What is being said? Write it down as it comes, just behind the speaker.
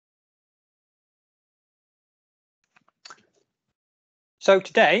So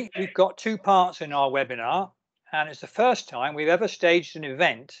today we've got two parts in our webinar, and it's the first time we've ever staged an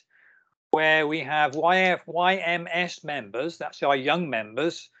event where we have YMS members, that's our young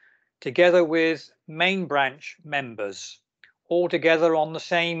members, together with main branch members, all together on the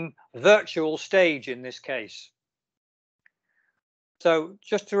same virtual stage in this case. So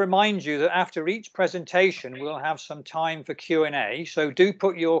just to remind you that after each presentation, we'll have some time for Q&A. So do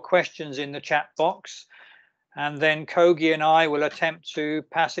put your questions in the chat box, and then Kogi and I will attempt to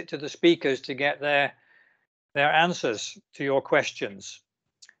pass it to the speakers to get their answers to your questions.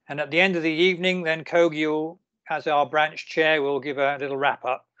 And at the end of the evening, then Kogi will, as our branch chair, will give a little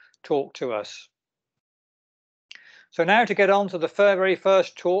wrap-up talk to us. So now to get on to the very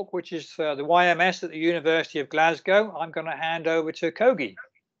first talk, which is the YMS at the University of Glasgow, I'm going to hand over to Kogi.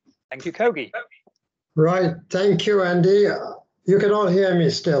 Thank you, Kogi. Right, thank you, Andy. You can all hear me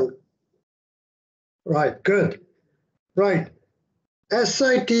still. Right, good. Right,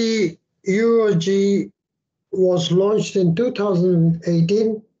 SIT UOG was launched in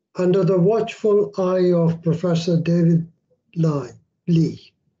 2018 under the watchful eye of Professor David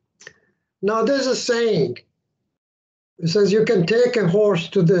Lee. Now there's a saying, it says you can take a horse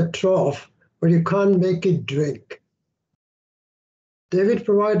to the trough, but you can't make it drink. David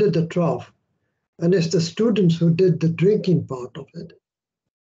provided the trough, and it's the students who did the drinking part of it.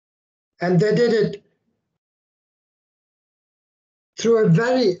 And they did it through a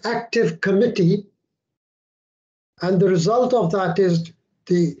very active committee, and the result of that is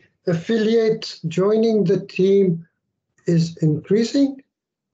the affiliates joining the team is increasing,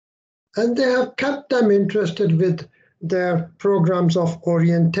 and they have kept them interested with their programs of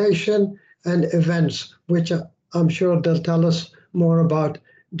orientation and events, which I'm sure they'll tell us more about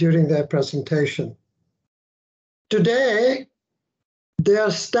during their presentation. Today, they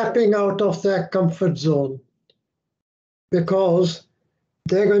are stepping out of their comfort zone because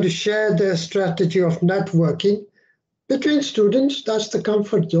they're going to share their strategy of networking between students, that's the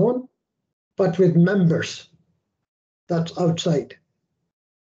comfort zone, but with members, that's outside.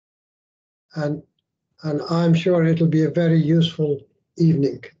 And I'm sure it'll be a very useful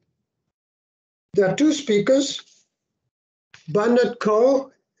evening. There are two speakers. Bernard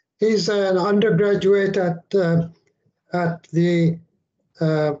Coe, he's an undergraduate at the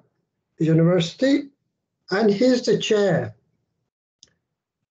university, and he's the chair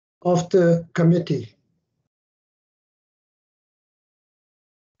of the committee.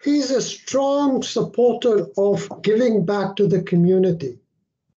 He's a strong supporter of giving back to the community.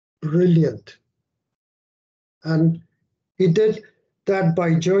 Brilliant. And he did that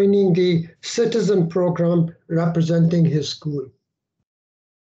by joining the citizen program representing his school.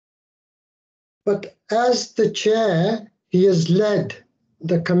 But as the chair, he has led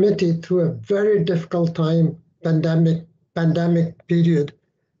the committee through a very difficult time, pandemic period,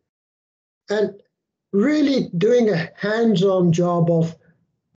 and really doing a hands-on job of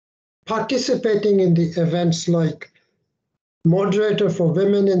participating in the events like moderator for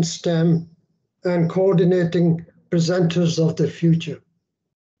women in STEM and coordinating presenters of the future.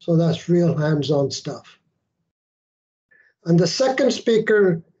 So that's real hands-on stuff. And the second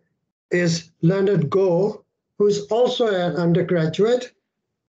speaker is Leonard Go, who's also an undergraduate,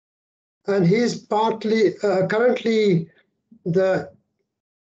 and he's currently the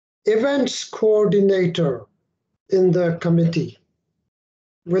events coordinator in the committee.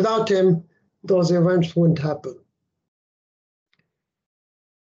 Without him, those events wouldn't happen.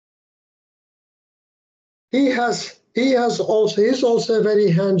 He's also a very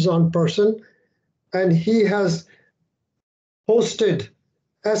hands-on person, and he has hosted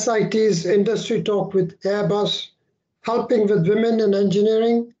SIT's industry talk with Airbus, helping with women in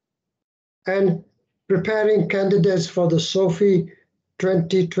engineering, and preparing candidates for the SOFI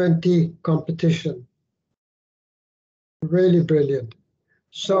 2020 competition. Really brilliant.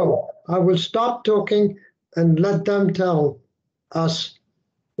 So I will stop talking and let them tell us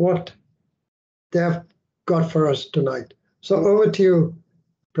what they have got for us tonight. So over to you,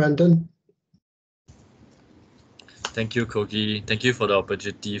 Brendan. Thank you, Kogi. Thank you for the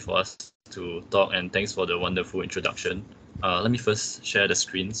opportunity for us to talk, and thanks for the wonderful introduction. Let me first share the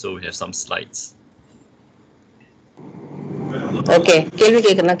screen so we have some slides. Okay,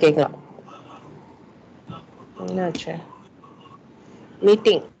 கேட்கலாம்.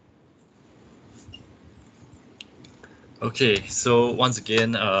 Meeting. Okay, so once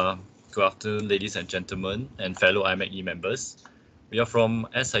again, good afternoon, ladies and gentlemen, and fellow IMechE members. We are from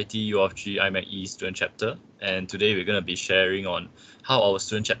SIT U of G IMechE student chapter, and today we're going to be sharing on how our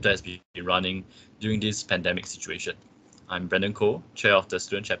student chapter has been running during this pandemic situation. I'm Brandon Koh, Chair of the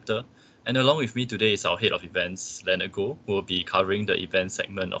Student Chapter, and along with me today is our Head of Events, Leonard, who will be covering the event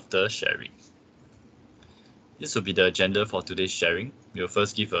segment of the sharing. This will be the agenda for today's sharing. We will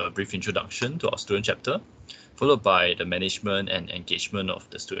first give a brief introduction to our Student Chapter, followed by the management and engagement of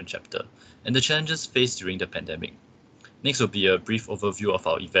the Student Chapter, and the challenges faced during the pandemic. Next will be a brief overview of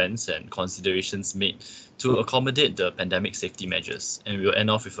our events and considerations made to accommodate the pandemic safety measures, and we will end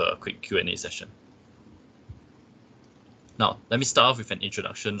off with a quick Q&A session. Now, let me start off with an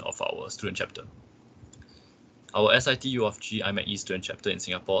introduction of our Student Chapter. Our SIT U of G IMechE Student Chapter in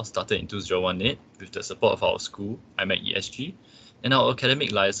Singapore started in 2018 with the support of our school, IMechE SG, and our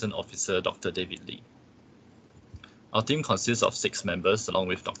Academic Liaison Officer, Dr. David Lee. Our team consists of 6 members along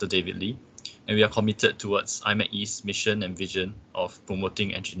with Dr. David Lee, and we are committed towards IMechE's mission and vision of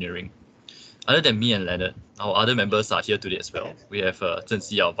promoting engineering. Other than me and Leonard, our other members are here today as well. We have Zhen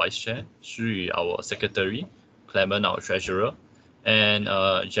Si, our Vice Chair, Shui, our Secretary, Clement, our Treasurer, and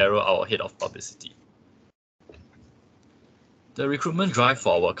Gerald, our Head of Publicity. The recruitment drive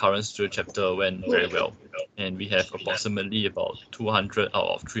for our current Student Chapter went very well, and we have approximately about 200 out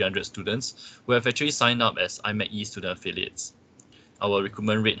of 300 students who have actually signed up as IMechE student affiliates. Our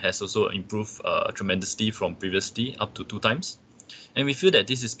recruitment rate has also improved tremendously from previously, up to 2 times. And we feel that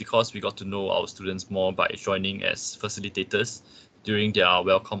this is because we got to know our students more by joining as facilitators during their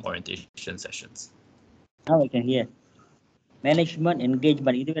welcome orientation sessions. Now I can hear. Management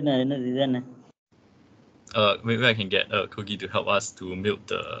engagement itu kan Maybe I can get Kogi to help us to mute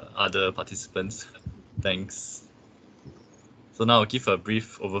the other participants. Thanks. So now I'll give a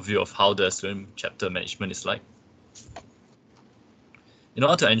brief overview of how the Student Chapter management is like. In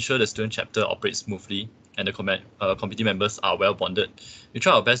order to ensure the Student Chapter operates smoothly and the committee members are well bonded, we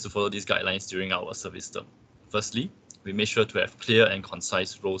try our best to follow these guidelines during our service term. Firstly, we make sure to have clear and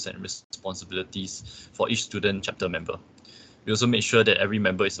concise roles and responsibilities for each Student Chapter member. We also make sure that every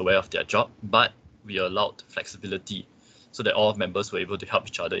member is aware of their job, but we allowed flexibility so that all members were able to help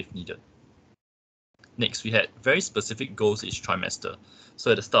each other if needed. Next, we had very specific goals each trimester.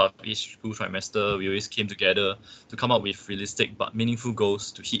 So at the start of each school trimester, we always came together to come up with realistic but meaningful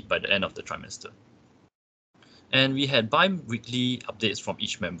goals to hit by the end of the trimester. And we had bi-weekly updates from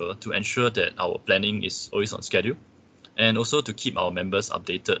each member to ensure that our planning is always on schedule, and also to keep our members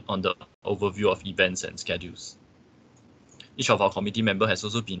updated on the overview of events and schedules. Each of our committee members has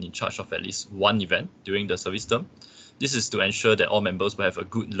also been in charge of at least 1 event during the service term. This is to ensure that all members will have a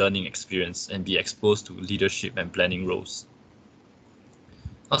good learning experience and be exposed to leadership and planning roles.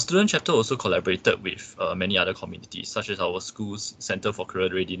 Our Student Chapter also collaborated with many other communities, such as our school's Center for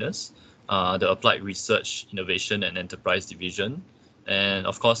Career Readiness, the Applied Research, Innovation and Enterprise Division, and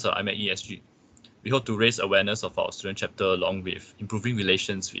of course IMechE SG. We hope to raise awareness of our Student Chapter along with improving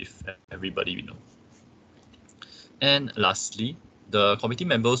relations with everybody we know. And lastly, the committee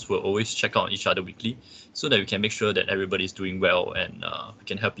members will always check out on each other weekly so that we can make sure that everybody is doing well and we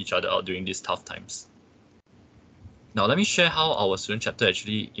can help each other out during these tough times. Now, let me share how our Student Chapter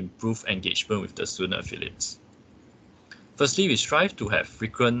actually improve engagement with the student affiliates. Firstly, we strive to have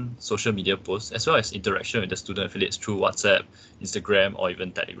frequent social media posts as well as interaction with the student affiliates through WhatsApp, Instagram, or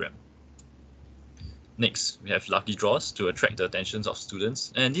even Telegram. Next, we have lucky draws to attract the attentions of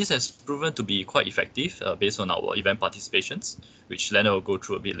students, and this has proven to be quite effective based on our event participations, which Leonard will go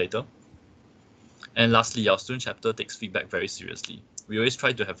through a bit later. And lastly, our Student Chapter takes feedback very seriously. We always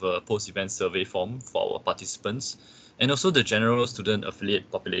try to have a post-event survey form for our participants and also the general student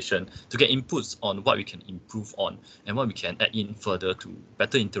affiliate population to get inputs on what we can improve on and what we can add in further to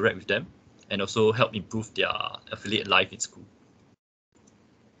better interact with them and also help improve their affiliate life in school.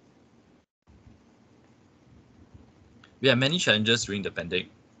 We had many challenges during the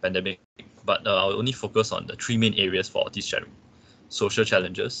pandemic, but I'll only focus on the 3 main areas for this sharing: social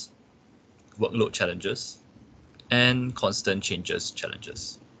challenges, workload challenges, and constant changes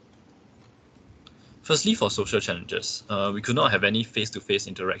challenges. Firstly, for social challenges, we could not have any face-to-face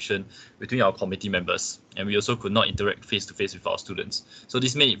interaction between our committee members, and we also could not interact face-to-face with our students. So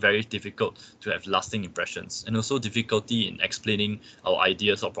this made it very difficult to have lasting impressions and also difficulty in explaining our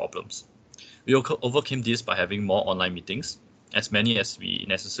ideas or problems. We overcame this by having more online meetings, as many as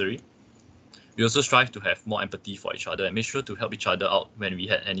necessary. We also strive to have more empathy for each other and make sure to help each other out when we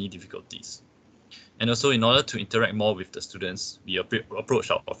had any difficulties. And also, in order to interact more with the students, we approached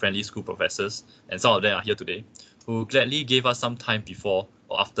our friendly school professors, and some of them are here today, who gladly gave us some time before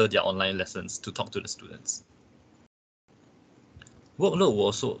or after their online lessons to talk to the students. Workload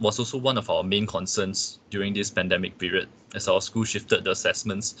was also one of our main concerns during this pandemic period, as our school shifted the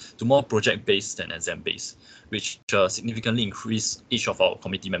assessments to more project-based than exam-based, which significantly increased each of our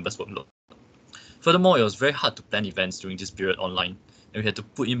committee members' workload. Furthermore, it was very hard to plan events during this period online, and we had to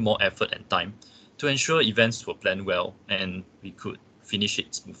put in more effort and time to ensure events were planned well and we could finish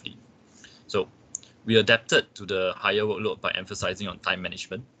it smoothly. So we adapted to the higher workload by emphasizing on time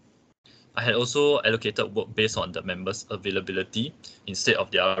management. I had also allocated work based on the members' availability instead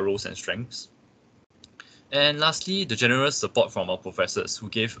of their roles and strengths. And lastly, the generous support from our professors who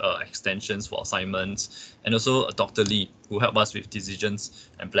gave extensions for assignments, and also Dr. Lee, who helped us with decisions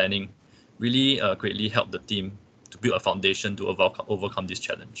and planning, really greatly helped the team to build a foundation to overcome this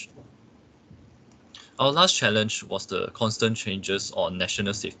challenge. Our last challenge was the constant changes on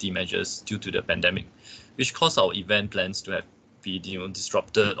national safety measures due to the pandemic, which caused our event plans to have been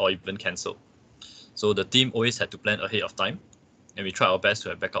disrupted or even cancelled. So the team always had to plan ahead of time, and we tried our best to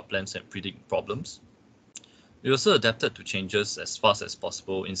have backup plans and predict problems. We also adapted to changes as fast as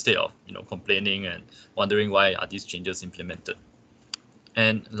possible instead of complaining and wondering why are these changes implemented.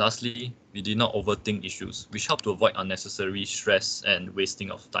 And lastly, we did not overthink issues, which helped to avoid unnecessary stress and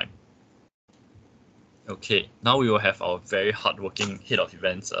wasting of time. Okay, now we will have our very hardworking head of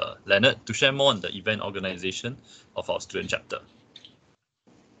events, Leonard, to share more on the event organization of our student chapter.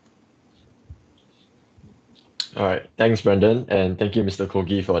 All right, thanks, Brendan, and thank you, Mr.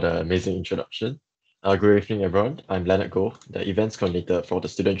 Kogi, for the amazing introduction. Good evening, everyone. I'm Leonard Goh, the events coordinator for the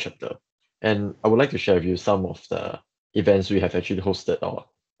student chapter, and I would like to share with you some of the events we have actually hosted or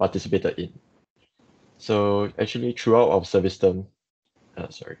participated in. So actually, throughout our service term,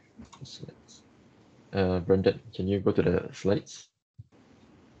 Brendan, can you go to the slides?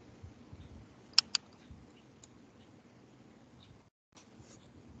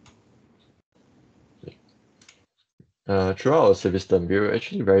 Throughout our service term, we were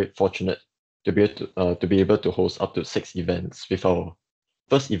actually very fortunate to be able to host up to 6 events, with our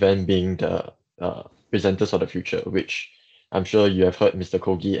first event being the presenters of the future, which I'm sure you have heard Mr.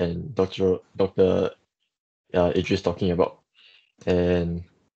 Kogi and Dr. Idris talking about. And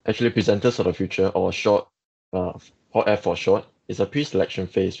actually, presenters of the future, or short, F for short, is a pre-selection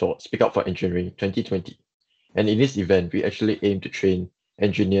phase for Speak Up for Engineering 2020. And in this event, we actually aim to train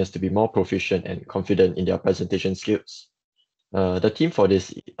engineers to be more proficient and confident in their presentation skills. The theme for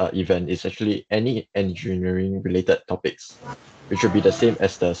this event is actually any engineering related topics, which will be the same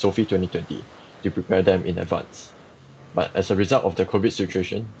as the SOFI 2020 to prepare them in advance. But as a result of the COVID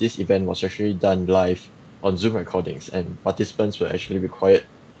situation, this event was actually done live on Zoom recordings, and participants were actually required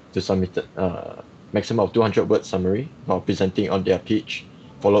to submit a maximum of 200-word summary while presenting on their pitch,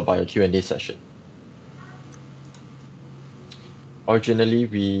 followed by a Q&A session.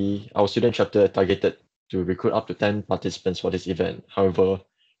 Originally, our student chapter targeted to recruit up to 10 participants for this event. However,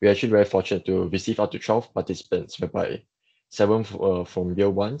 we are actually very fortunate to receive up to 12 participants, whereby 7 from year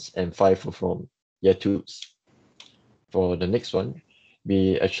 1s and 5 were from year 2s. For the next one,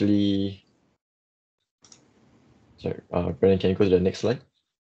 we actually... Sorry, Brendan, can you go to the next slide?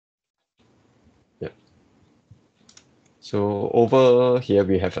 Yep. So over here,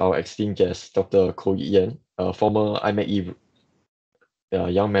 we have our esteemed guest, Dr. Ko Yan, a former IMechE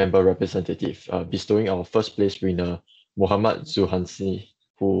young member representative, bestowing our first place winner, Muhammad Zuhasni,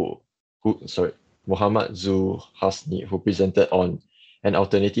 who presented on an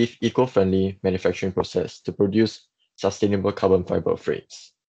alternative eco-friendly manufacturing process to produce sustainable carbon fiber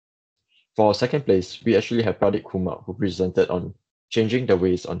frames. For our second place, we actually have Pradeep Kumar, who presented on changing the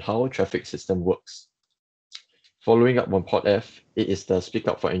ways on how traffic system works. Following up on Pod F, it is the Speak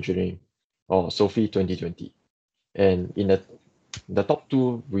Up for Engineering, or SOFI 2020. And in the top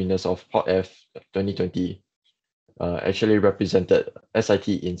 2 winners of Pod F 2020 actually represented SIT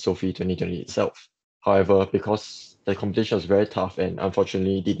in SOFI 2020 itself. However, because the competition was very tough and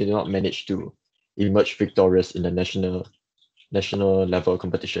unfortunately they did not manage to emerge victorious in the national level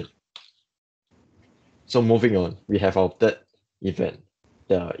competition. So moving on, we have our third event,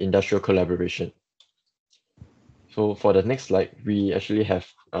 the industrial collaboration. So for the next slide, we actually have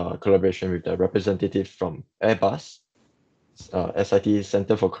collaboration with the representative from Airbus, SIT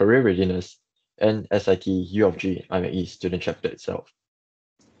Center for Career Readiness, and SIT U of G IMechE student chapter itself.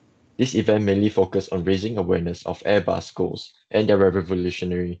 This event mainly focused on raising awareness of Airbus goals and their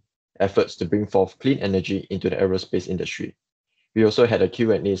revolutionary efforts to bring forth clean energy into the aerospace industry. We also had a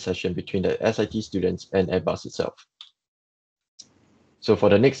Q&A session between the SIT students and Airbus itself. So for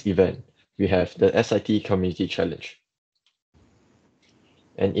the next event, we have the SIT Community Challenge.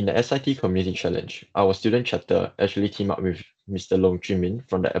 And in the SIT Community Challenge, our student chapter actually teamed up with Mr. Long Jimin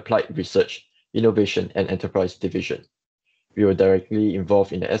from the Applied Research, Innovation and Enterprise Division. We were directly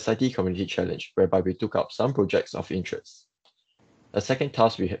involved in the SIT Community Challenge, whereby we took up some projects of interest. A second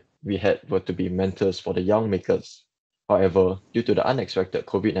task we had were to be mentors for the young makers. However, due to the unexpected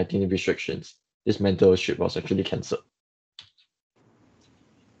COVID-19 restrictions, this mentorship was actually cancelled.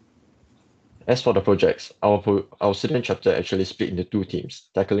 As for the projects, our student chapter actually split into 2 teams,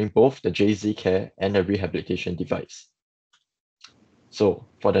 tackling both the JZ care and the rehabilitation device. So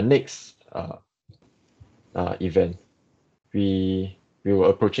for the next event, we were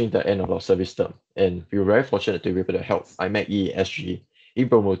approaching the end of our service term, and we were very fortunate to be able to help IMechE SG in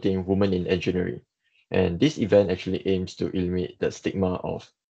promoting women in engineering. And this event actually aims to eliminate the stigma of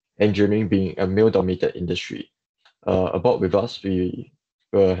engineering being a male-dominated industry. Aboard with us, we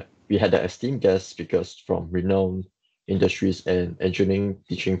had the esteemed guest speakers from renowned industries and engineering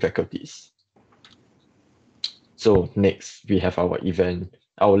teaching faculties. So next, we have our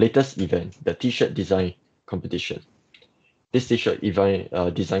latest event, the T-shirt design competition. This T-shirt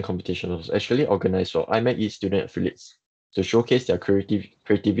design competition was actually organized for IMechE student affiliates to showcase their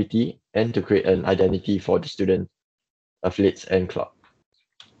creativity and to create an identity for the student affiliates and club.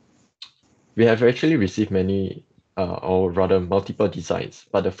 We have actually received many, or rather multiple designs,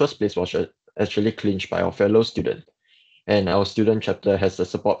 but the first place was actually clinched by our fellow student. And our student chapter has the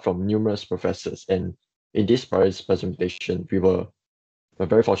support from numerous professors. And in this prize presentation, we were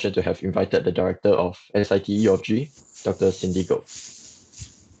very fortunate to have invited the director of SIT U of G, Dr. Cindy Goh.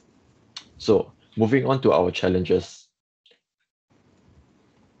 So moving on to our challenges.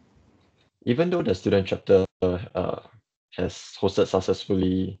 Even though the student chapter has hosted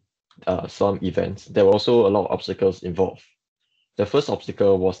successfully some events, there were also a lot of obstacles involved. The first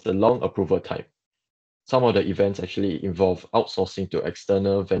obstacle was the long approval time. Some of the events actually involve outsourcing to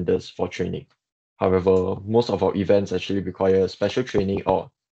external vendors for training. However, most of our events actually require special training or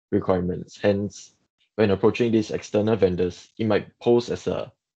requirements. Hence, when approaching these external vendors, it might pose as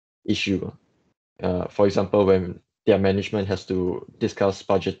an issue. For example, when their management has to discuss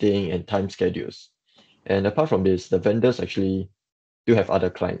budgeting and time schedules. And apart from this, the vendors actually do have other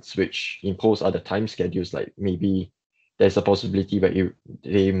clients which impose other time schedules, like maybe there's a possibility where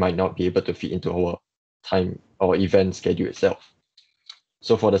they might not be able to fit into our time or event schedule itself.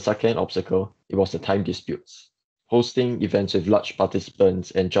 So for the second obstacle, it was the time disputes. Hosting events with large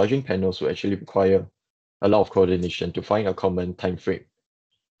participants and judging panels will actually require a lot of coordination to find a common time frame.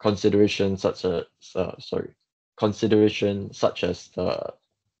 Considerations such as the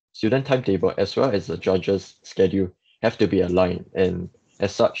student timetable as well as the judges' schedule have to be aligned, and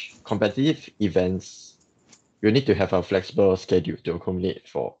as such, competitive events will need to have a flexible schedule to accommodate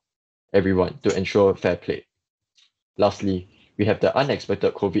for everyone to ensure fair play. Lastly, we have the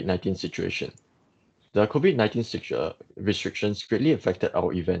unexpected COVID-19 situation. The COVID-19 restrictions greatly affected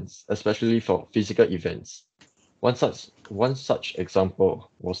our events, especially for physical events. One such example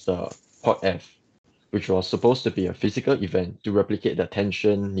was the Pod F, which was supposed to be a physical event to replicate the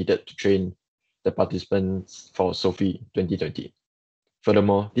tension needed to train the participants for SOFI 2020.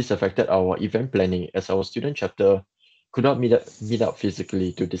 Furthermore, this affected our event planning as our student chapter could not meet up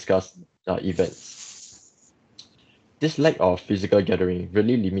physically to discuss events. This lack of physical gathering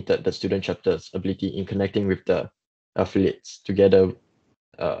really limited the student chapter's ability in connecting with the affiliates together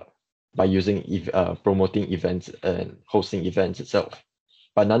by promoting events and hosting events itself.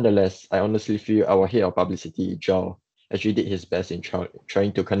 But nonetheless, I honestly feel our head of publicity, Zhao, actually did his best in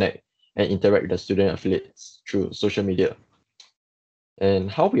trying to connect and interact with the student affiliates through social media. And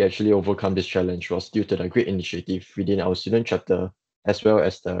how we actually overcome this challenge was due to the great initiative within our student chapter, as well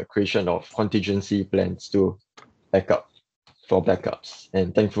as the creation of contingency plans to backups.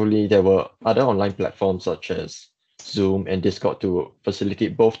 And thankfully, there were other online platforms such as Zoom and Discord to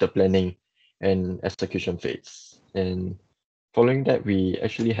facilitate both the planning and execution phase. And following that, we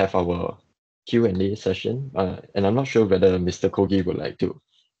actually have our Q&A session. And I'm not sure whether Mr. Kogi would like to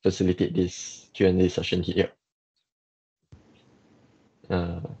facilitate this Q&A session here.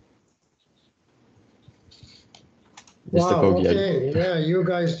 Mr. Wow, Kogi. okay. Yeah, you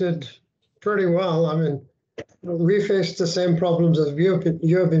guys did pretty well. I mean, we faced the same problems as you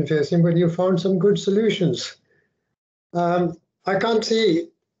have been facing, but you found some good solutions. I can't see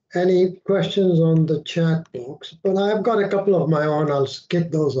any questions on the chat box, but I've got a couple of my own. I'll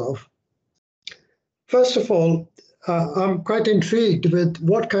kick those off. First of all, I'm quite intrigued with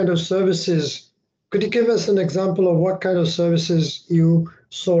what kind of services. Could you give us an example of what kind of services you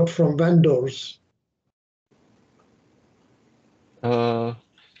sought from vendors?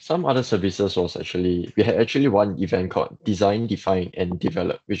 Some other services was we had actually one event called Design, Define, and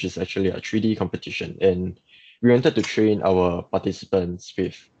Develop, which is actually a 3D competition. And we wanted to train our participants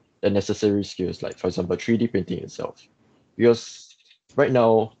with the necessary skills, like, for example, 3D printing itself. Because right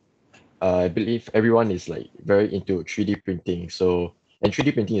now, I believe everyone is like very into 3D printing. And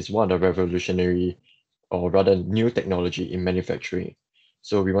 3D printing is one of the revolutionary or rather new technology in manufacturing.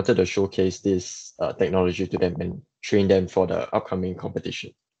 So we wanted to showcase this technology to them and train them for the upcoming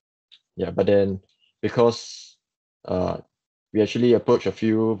competition. Yeah, but then because we actually approached a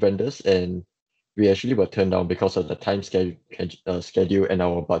few vendors and we actually were turned down because of the time schedule and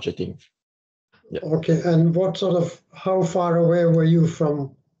our budgeting. Yeah. Okay, and how far away were you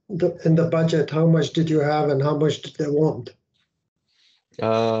from in the budget? How much did you have and how much did they want?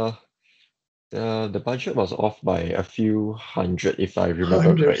 The budget was off by a few hundred, if I remember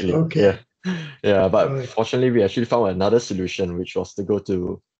Hundreds, correctly. okay. Yeah, but Right. fortunately, we actually found another solution, which was to go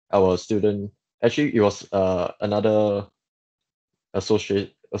to our student. Actually, it was another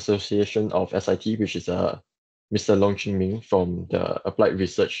association of SIT, which is Mr. Long Ching Ming from the Applied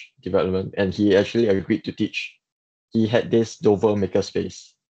Research Development, and he actually agreed to teach. He had this Dover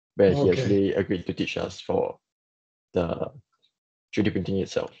makerspace where he Okay. actually agreed to teach us for the 3D printing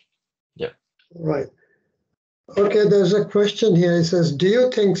itself. Yeah. Right. Okay, there's a question here. It says, do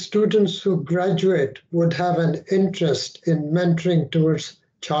you think students who graduate would have an interest in mentoring towards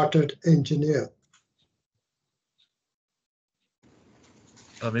chartered engineer?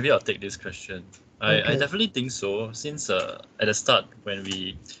 Maybe I'll take this question. I Okay. definitely think so, since at the start, when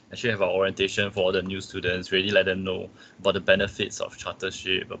we actually have our orientation for all the new students, really let them know about the benefits of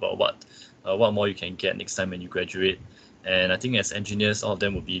chartership, about what more you can get next time when you graduate. And I think as engineers, all of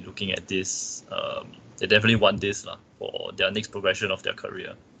them will be looking at this. They definitely want this for their next progression of their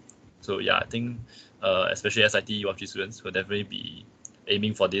career. So yeah, I think especially SIT UFG students will definitely be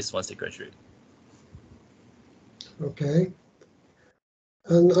aiming for this once they graduate. Okay.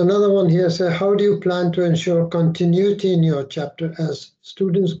 And another one here says, how do you plan to ensure continuity in your chapter as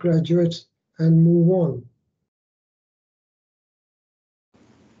students graduate and move on?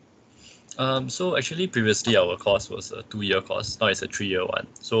 So actually previously our course was a 2-year course, now it's a 3-year one.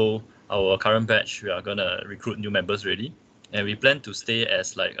 So our current batch, we are gonna recruit new members already, and we plan to stay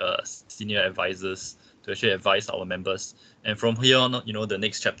as like senior advisors to actually advise our members. And from here on, the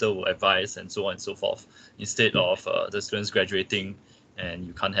next chapter will advise and so on and so forth, instead of the students graduating and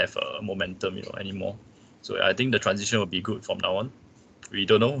you can't have momentum anymore. So I think the transition will be good from now on. We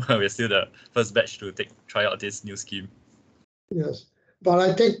don't know, we're still the first batch to try out this new scheme. Yes, but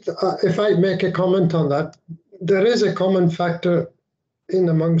I think if I make a comment on that, there is a common factor in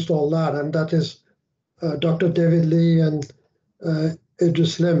amongst all that, and that is Dr. David Lee and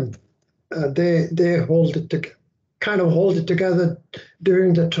Idris Lim. They hold it together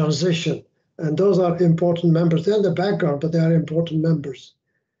during the transition, and those are important members. They're in the background, but they are important members.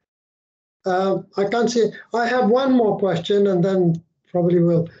 I can't see. I have one more question, and then probably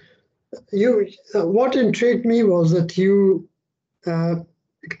will. What intrigued me was that you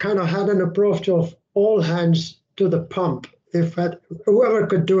kind of had an approach of all hands to the pump. Whoever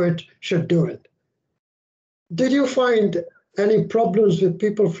could do it should do it. Did you find any problems with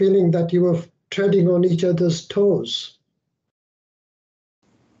people feeling that you were treading on each other's toes?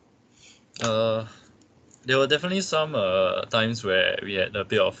 There were definitely some times where we had a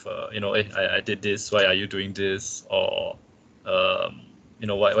bit of, hey, I did this, why are you doing this? Or,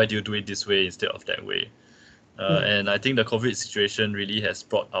 why do you do it this way instead of that way? And I think the COVID situation really has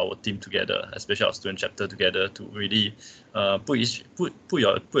brought our team together, especially our student chapter together, to really put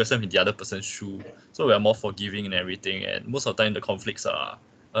yourself in the other person's shoe. So we are more forgiving and everything. And most of the time, the conflicts are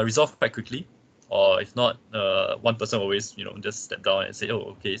resolved quite quickly. Or if not, one person always, just step down and say,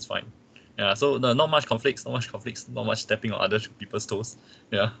 oh, okay, it's fine. Yeah, so not much conflicts, not much stepping on other people's toes.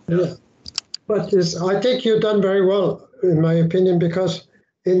 Yeah. But I think you've done very well, in my opinion, because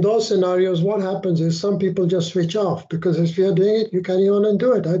in those scenarios, what happens is some people just switch off, because if you're doing it, you carry on and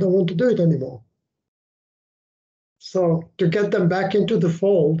do it. I don't want to do it anymore. So to get them back into the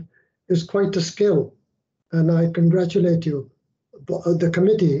fold is quite a skill. And I congratulate you, the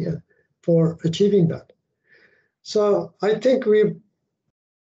committee, for achieving that. So I think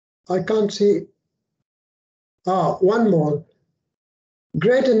I can't see, one more.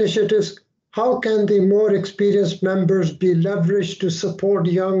 Great initiatives. How can the more experienced members be leveraged to support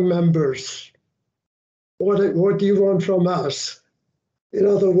young members? What do you want from us? In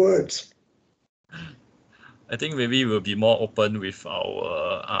other words, I think maybe we'll be more open with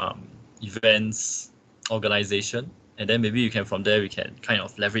our events organization, and then maybe from there we can kind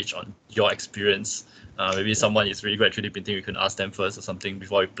of leverage on your experience. Maybe someone is really good at 3D printing, we can ask them first or something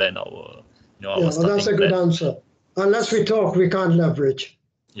before we plan our starting that's a good plan. answer. Unless we talk, we can't leverage.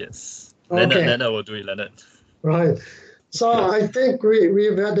 Yes. Okay. Leonard will do it, Leonard. Right. So I think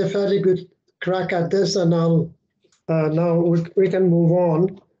we've had a fairly good crack at this, and now we can move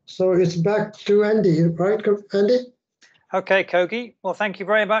on. So it's back to Andy, right, Andy? Okay, Kogi. Well, thank you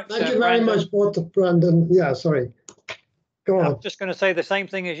very much. Thank you very much, both Brandon. Yeah, sorry. Go I'm on. just going to say the same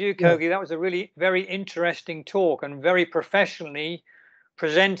thing as you, Yeah. Kogi. That was a really very interesting talk and very professionally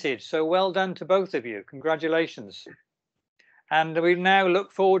presented. So well done to both of you. Congratulations. And we now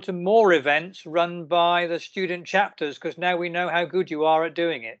look forward to more events run by the student chapters, because now we know how good you are at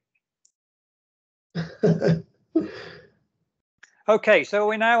doing it. Okay, so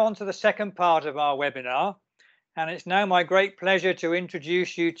we're now on to the second part of our webinar. And it's now my great pleasure to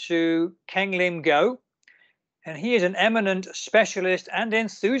introduce you to Kheng-Lim Go. And he is an eminent specialist and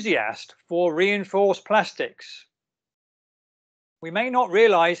enthusiast for reinforced plastics. We may not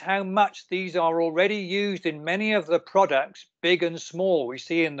realize how much these are already used in many of the products, big and small, we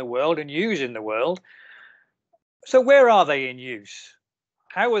see in the world and use in the world. So where are they in use?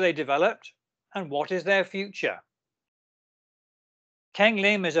 How were they developed? And what is their future?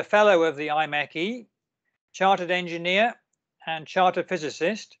 Kheng-Lim is a fellow of the IMechE, chartered engineer and chartered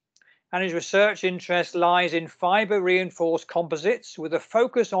physicist, and his research interest lies in fiber reinforced composites with a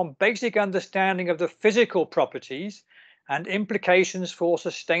focus on basic understanding of the physical properties and implications for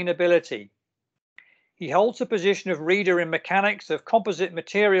sustainability. He holds a position of reader in mechanics of composite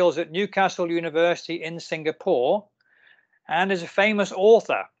materials at Newcastle University in Singapore and is a famous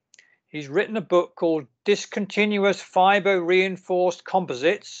author. He's written a book called Discontinuous Fiber Reinforced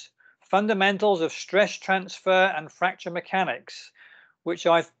Composites, Fundamentals of Stress Transfer and Fracture Mechanics, which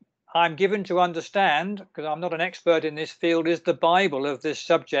I'm given to understand, because I'm not an expert in this field, is the Bible of this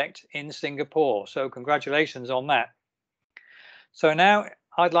subject in Singapore. So congratulations on that. So now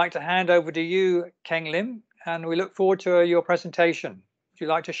I'd like to hand over to you, Kheng-Lim, and we look forward to your presentation. Would you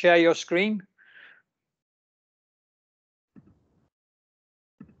like to share your screen?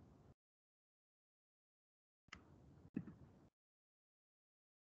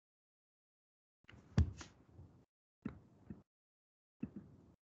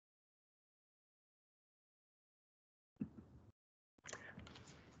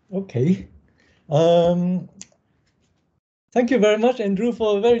 Okay. Thank you very much, Andrew,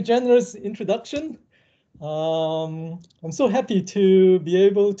 for a very generous introduction. I'm so happy to be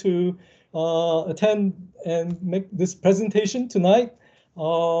able to attend and make this presentation tonight.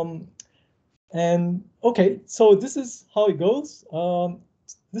 And okay, so this is how it goes.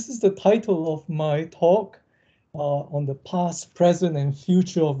 This is the title of my talk on the past, present, and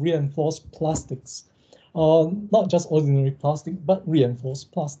future of reinforced plastics. Not just ordinary plastic, but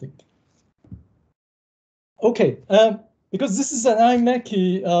reinforced plastic. Okay, because this is an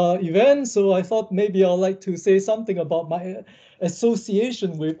IMechE event, so I thought maybe I'd like to say something about my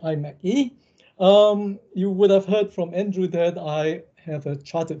association with IMechE. You would have heard from Andrew that I have a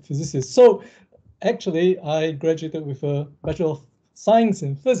chartered physicist. So actually, I graduated with a Bachelor of Science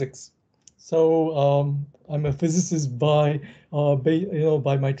in Physics. So I'm a physicist by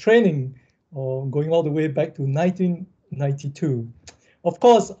my training, going all the way back to 1992. Of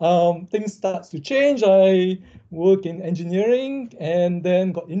course, things start to change. I work in engineering and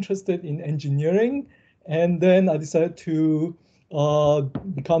then got interested in engineering. And then I decided to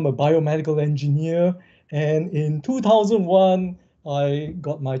become a biomedical engineer. And in 2001, I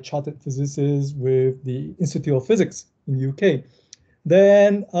got my chartered physicist with the Institute of Physics in UK.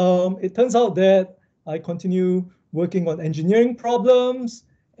 Then it turns out that I continue working on engineering problems.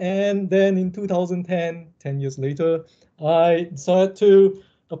 And then in 2010, 10 years later, I decided to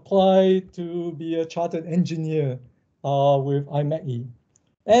apply to be a chartered engineer with IMechE.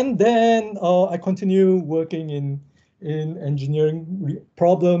 And then I continue working in engineering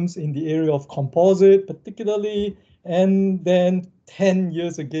problems in the area of composite, particularly. And then 10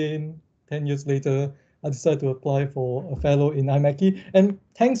 years later, I decided to apply for a fellow in IMechE. And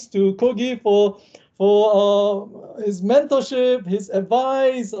thanks to Kogi for his mentorship, his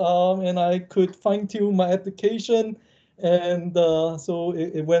advice, and I could fine-tune my application. And so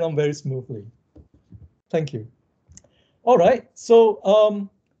it went on very smoothly. Thank you. All right, so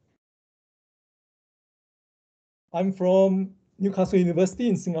I'm from Newcastle University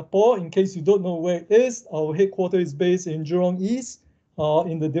in Singapore. In case you don't know where it is, our headquarters is based in Jurong East,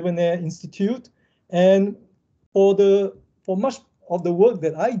 in the Debonair Institute. And for much of the work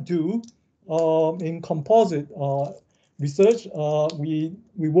that I do in composite research, we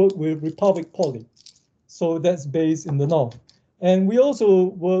work with Republic Poly. So that's based in the north. And we also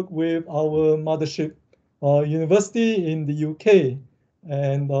work with our mothership university in the UK,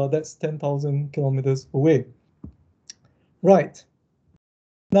 and that's 10,000 kilometers away. Right.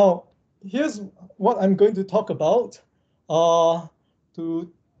 Now, here's what I'm going to talk about. And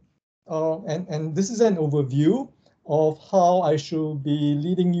this is an overview of how I should be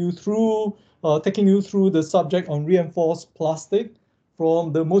leading you through, taking you through the subject on reinforced plastic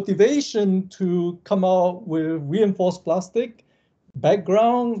from the motivation to come out with reinforced plastic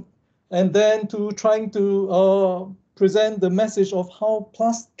background, and then to trying to present the message of how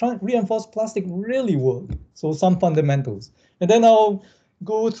reinforced plastic really work. So some fundamentals. And then I'll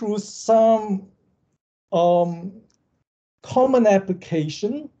go through some common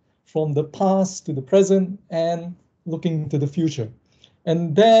application from the past to the present and looking to the future.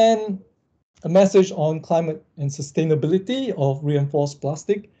 And then a message on climate and sustainability of reinforced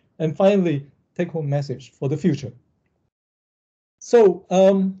plastic. And finally, take-home message for the future. So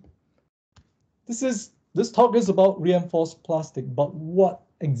this talk is about reinforced plastic, but what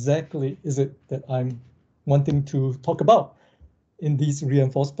exactly is it that I'm wanting to talk about in these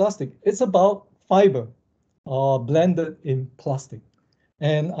reinforced plastic? It's about fiber blended in plastic.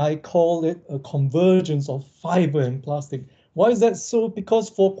 And I call it a convergence of fiber and plastic. Why is that so? Because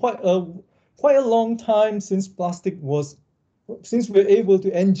for quite a long time since we're able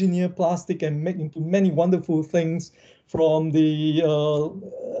to engineer plastic and make into many wonderful things from the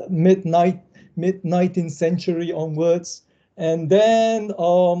mid-19th century onwards. And then,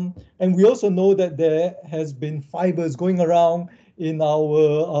 and we also know that there has been fibers going around in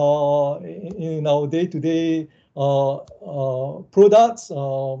our day-to-day products.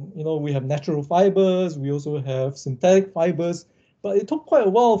 We have natural fibers. We also have synthetic fibers. But it took quite a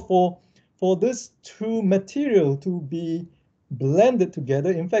while for this two material to be blended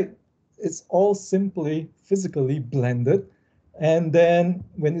together. In fact, it's all simply physically blended. And then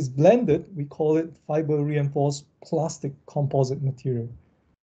when it's blended, we call it fiber reinforced plastic composite material.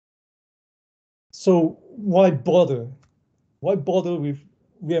 So why bother? Why bother with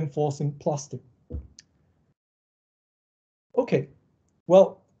reinforcing plastic? Okay,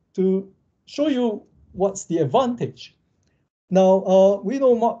 well, to show you what's the advantage. Now, we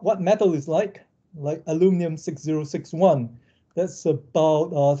know what metal is like aluminum 6061. That's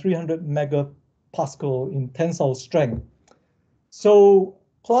about 300 megapascal in tensile strength. So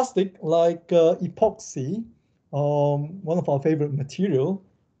plastic like epoxy, one of our favorite material,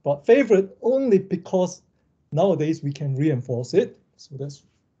 but favorite only because nowadays we can reinforce it. So that's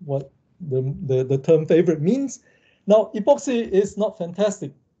what the term favorite means. Now, epoxy is not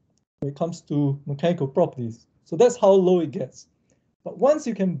fantastic when it comes to mechanical properties. So that's how low it gets. But once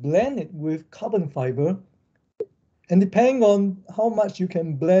you can blend it with carbon fiber, and depending on how much you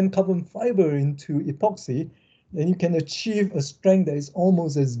can blend carbon fiber into epoxy, then you can achieve a strength that is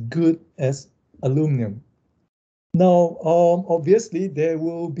almost as good as aluminum. Now, obviously, there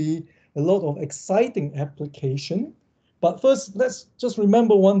will be a lot of exciting application. But first, let's just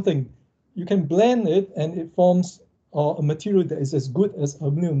remember one thing. You can blend it and it forms a material that is as good as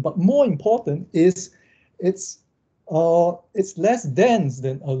aluminum. But more important is it's less dense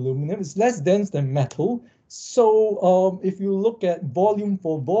than aluminum. It's less dense than metal. So if you look at volume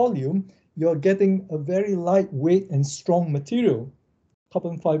for volume, you're getting a very lightweight and strong material,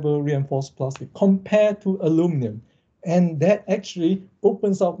 carbon fiber reinforced plastic, compared to aluminum. And that actually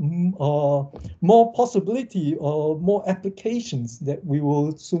opens up more possibility or more applications that we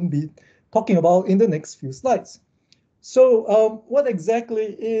will soon be talking about in the next few slides. So what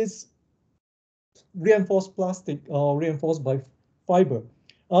exactly is reinforced plastic or reinforced by fiber?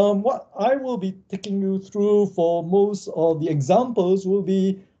 What I will be taking you through for most of the examples will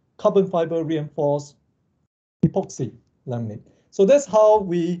be carbon fiber reinforced epoxy laminate. So that's how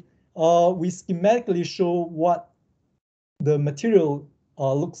we schematically show what the material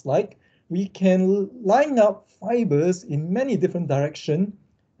looks like. We can line up fibers in many different directions,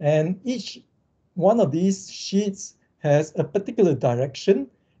 and each one of these sheets has a particular direction.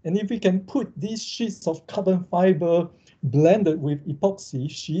 And if we can put these sheets of carbon fiber blended with epoxy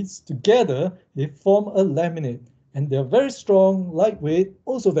sheets together, they form a laminate. And they're very strong, lightweight,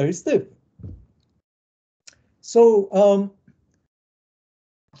 also very stiff. So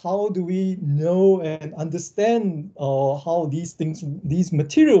how do we know and understand how these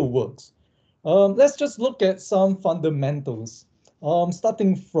material works? Let's just look at some fundamentals.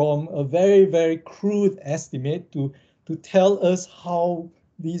 Starting from a very, very crude estimate to tell us how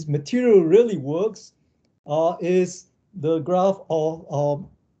these material really works is the graph of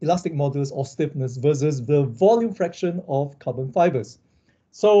elastic modulus or stiffness versus the volume fraction of carbon fibers.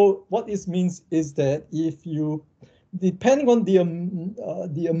 So what this means is that if you, depending on the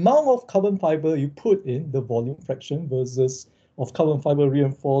amount of carbon fiber you put in, the volume fraction versus of carbon fiber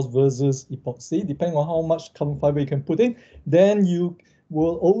reinforced versus epoxy, depending on how much carbon fiber you can put in, then you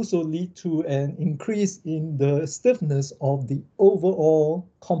will also lead to an increase in the stiffness of the overall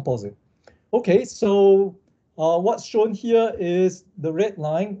composite. Okay, so what's shown here is the red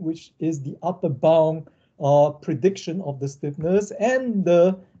line, which is the upper bound prediction of the stiffness, and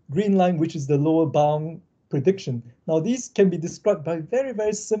the green line, which is the lower bound prediction. Now, these can be described by very,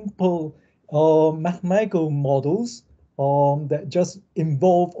 very simple mathematical models that just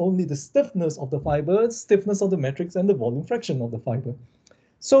involve only the stiffness of the fiber, stiffness of the matrix, and the volume fraction of the fiber.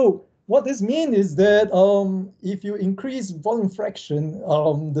 So what this means is that if you increase volume fraction,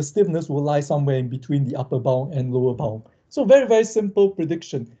 the stiffness will lie somewhere in between the upper bound and lower bound. So very, very simple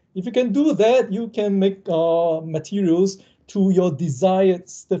prediction. If you can do that, you can make materials to your desired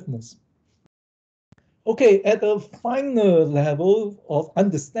stiffness. Okay, at a finer level of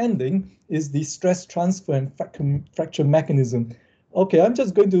understanding is the stress transfer and fracture mechanism. Okay, I'm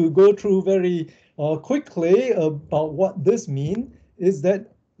just going to go through very quickly about what this means. Is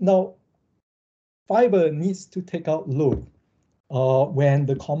that now fiber needs to take out load when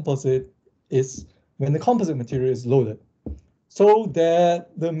the composite material is loaded, so that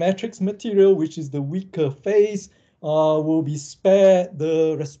the matrix material, which is the weaker phase, will be spared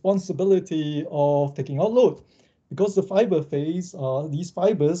the responsibility of taking out load, because the fiber phase, these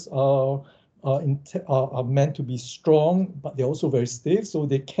fibers are meant to be strong, but they're also very stiff, so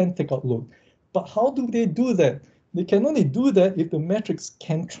they can take out load. But how do they do that? They can only do that if the matrix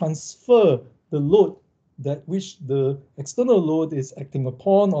can transfer the load that which the external load is acting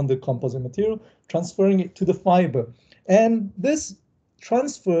upon on the composite material, transferring it to the fiber. And this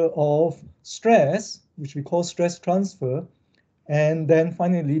transfer of stress, which we call stress transfer, and then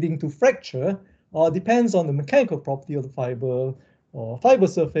finally leading to fracture, depends on the mechanical property of the fiber, fiber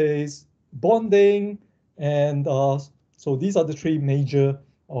surface, bonding, and so these are the three major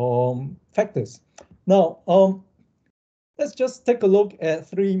factors. Now, let's just take a look at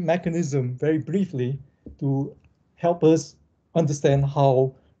three mechanisms very briefly to help us understand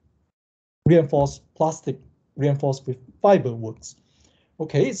how reinforced plastic reinforced with fiber works.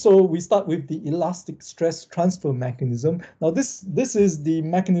 Okay, so we start with the elastic stress transfer mechanism. Now, this is the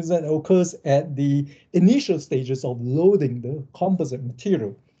mechanism that occurs at the initial stages of loading the composite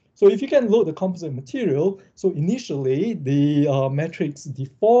material. So if you can load the composite material, so initially the matrix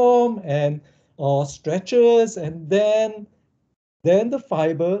deform and stretches, and then the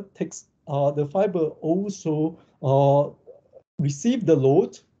fiber takes also receive the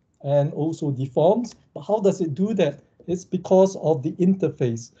load and also deforms. But how does it do that? It's because of the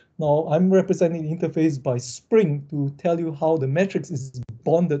interface. Now, I'm representing the interface by spring to tell you how the matrix is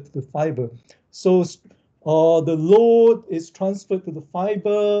bonded to the fiber. So the load is transferred to the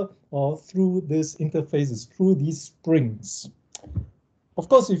fiber through these interfaces, through these springs. Of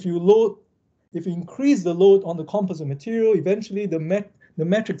course, if you increase the load on the composite material, eventually the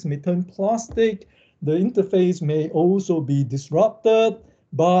matrix may turn plastic. The interface may also be disrupted.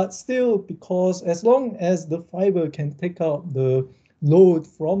 But still, because as long as the fiber can take out the load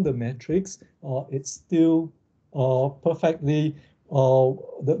from the matrix, it's still perfectly,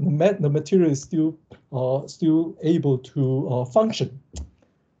 the material is still able to function.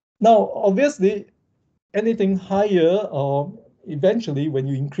 Now, obviously, anything higher, eventually, when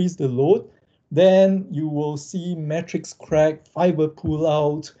you increase the load, then you will see matrix crack, fiber pull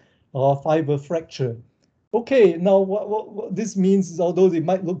out, fiber fracture. Okay, now what this means is, although it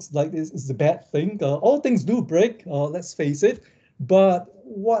might look like this is a bad thing, all things do break, let's face it, but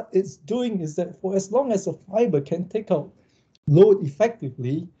what it's doing is that for as long as a fiber can take out load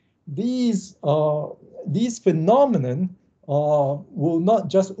effectively, these phenomenon will not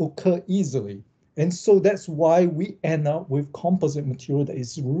just occur easily. And so that's why we end up with composite material that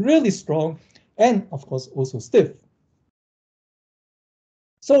is really strong and, of course, also stiff.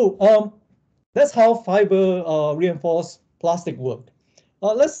 So that's how fiber reinforced plastic work.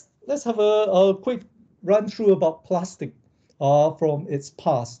 Let's have a quick run through about plastic from its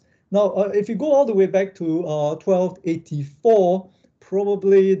past. Now, if you go all the way back to 1284,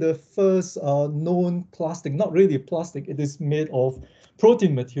 probably the first known plastic, not really plastic, it is made of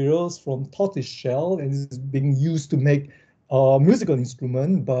protein materials from tortoise shell, and is being used to make musical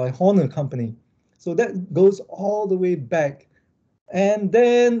instrument by Horner Company. So that goes all the way back. And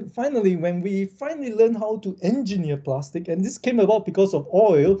then finally, when we finally learned how to engineer plastic, and this came about because of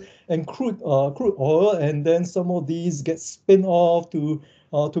oil and crude oil, and then some of these get spin off to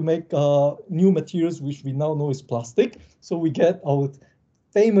make new materials, which we now know is plastic. So we get our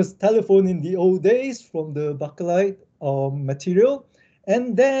famous telephone in the old days from the bakelite material.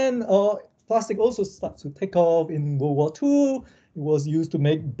 And then plastic also starts to take off in World War II. It was used to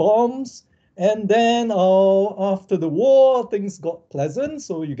make bombs. And then after the war, things got pleasant.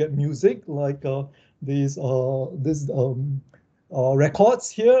 So you get music like these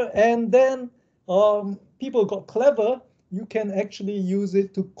records here. And then people got clever. You can actually use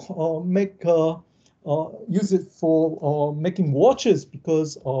it to make use it for making watches,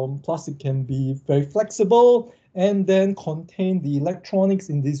 because plastic can be very flexible and then contain the electronics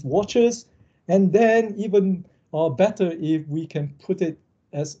in these watches. And then even better if we can put it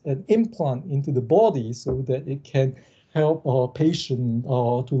as an implant into the body so that it can help our patient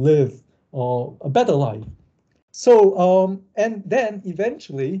to live a better life. So, and then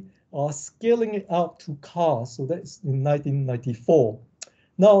eventually scaling it out to cars. So that's in 1994.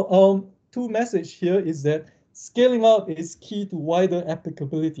 Now, two message here is that scaling out is key to wider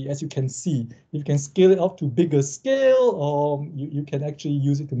applicability. As you can see, you can scale it up to bigger scale, you can actually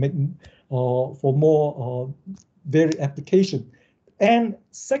use it to make for more varied application. And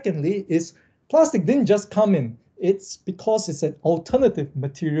secondly is plastic didn't just come in. It's because it's an alternative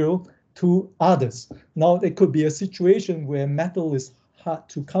material to others. Now, there could be a situation where metal is hard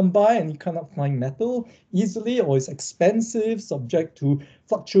to come by and you cannot find metal easily, or it's expensive, subject to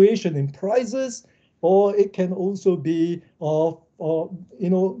fluctuation in prices, or it can also be,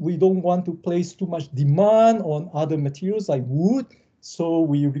 we don't want to place too much demand on other materials like wood, so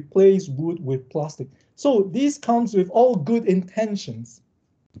we replace wood with plastic. So this comes with all good intentions.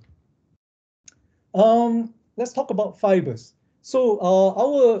 Let's talk about fibers. So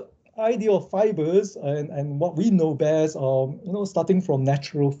our idea of fibers and what we know best, starting from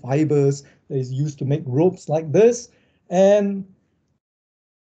natural fibers that is used to make ropes like this. And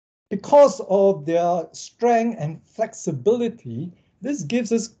because of their strength and flexibility, this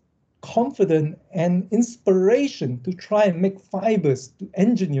gives us confidence and inspiration to try and make fibers, to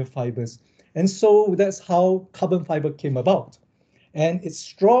engineer fibers. And so that's how carbon fiber came about. And it's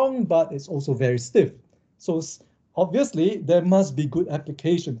strong, but it's also very stiff. So obviously, there must be good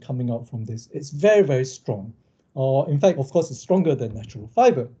application coming out from this. It's very, very strong. In fact, of course, it's stronger than natural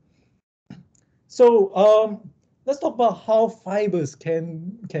fiber. So let's talk about how fibers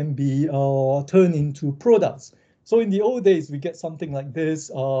can be turned into products. So in the old days, we get something like this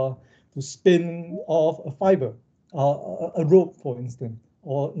to spin off a fiber, a rope, for instance,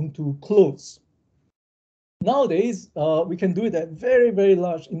 or into clothes. Nowadays, we can do it at very, very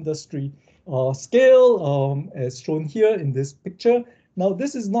large industry scale, as shown here in this picture. Now,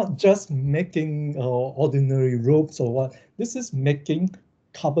 this is not just making ordinary ropes or what. This is making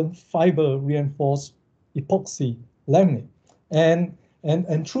carbon fiber reinforced epoxy laminate.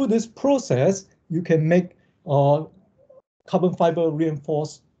 And through this process, you can make carbon fiber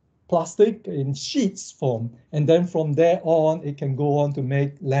reinforced plastic in sheets form. And then from there on, it can go on to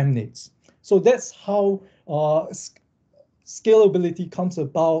make laminates. So that's how scalability comes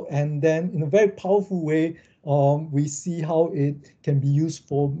about, and then in a very powerful way, we see how it can be used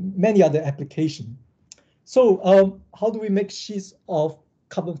for many other applications. So how do we make sheets of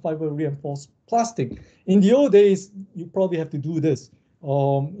carbon fiber reinforced plastic? In the old days, you probably have to do this.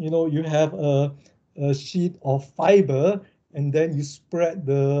 You have a sheet of fiber, and then you spread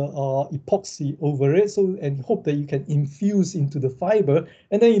the epoxy over it, and hope that you can infuse into the fiber,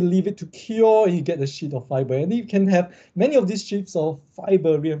 and then you leave it to cure, and you get a sheet of fiber. And you can have many of these sheets of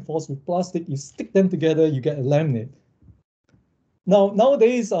fiber reinforced with plastic. You stick them together, you get a laminate. Now,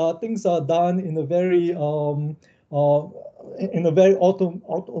 nowadays, things are done in a very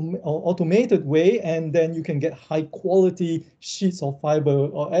automated way, and then you can get high quality sheets of fiber,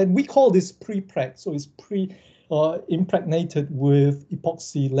 and we call this pre-preg. So it's impregnated with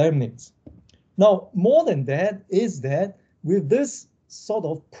epoxy laminates. Now, more than that is that with this sort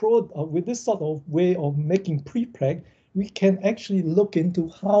of way of making pre-preg, we can actually look into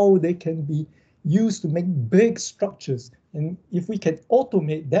how they can be used to make big structures. And if we can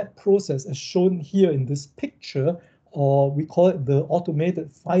automate that process, as shown here in this picture, or we call it the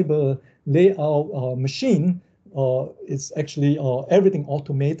automated fiber layout machine. It's actually everything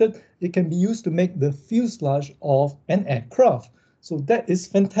automated. It can be used to make the fuselage of an aircraft. So that is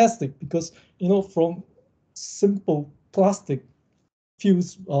fantastic because, from simple plastic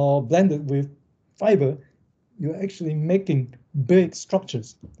fuse blended with fiber, you're actually making big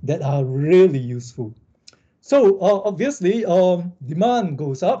structures that are really useful. So obviously, demand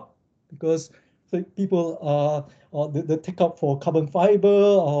goes up because people the take-up for carbon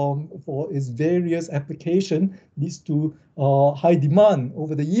fiber for its various application leads to high demand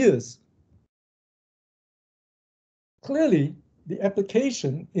over the years. Clearly, the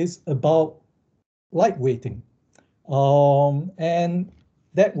application is about lightweighting, and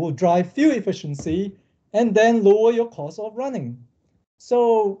that will drive fuel efficiency and then lower your cost of running.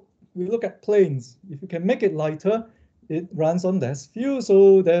 So we look at planes. If you can make it lighter, it runs on less fuel,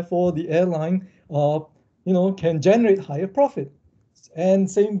 so therefore the airline can generate higher profit. And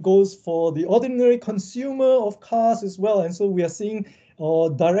same goes for the ordinary consumer of cars as well. And so we are seeing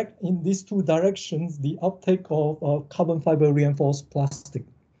direct in these two directions, the uptake of carbon fiber reinforced plastic.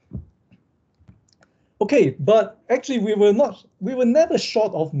 Okay, but actually we were never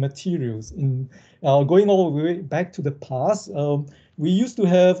short of materials. In going all the way back to the past, we used to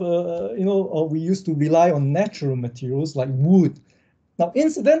have, we used to rely on natural materials like wood. Now,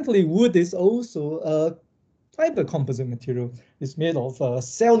 incidentally, wood is also a fiber composite material. It's made of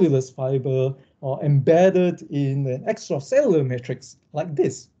cellulose fiber embedded in an extracellular matrix like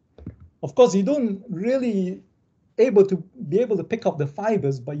this. Of course, you don't really be able to pick up the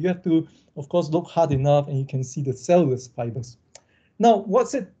fibers, but you have to, of course, look hard enough and you can see the cellulose fibers. Now,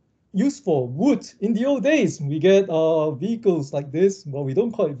 what's it used for? Wood. In the old days, we get vehicles like this. Well, we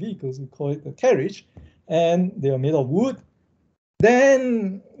don't call it vehicles, we call it a carriage, and they are made of wood.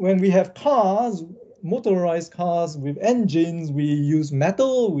 Then when we have cars, motorized cars with engines, we use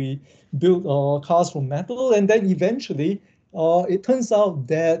metal, we build cars from metal, and then eventually it turns out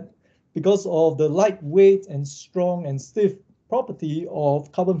that because of the lightweight and strong and stiff property of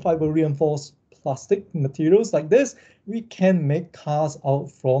carbon fiber reinforced plastic materials like this, we can make cars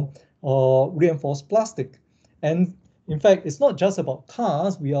out from reinforced plastic. And in fact, it's not just about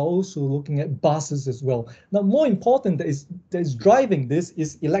cars, we are also looking at buses as well. Now, more important that is driving this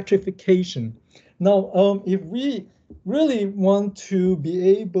is electrification. Now, if we really want to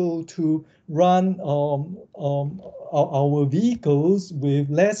be able to run our vehicles with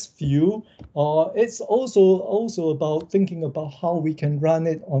less fuel, it's also about thinking about how we can run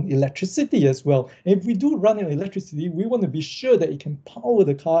it on electricity as well. If we do run it on electricity, we want to be sure that it can power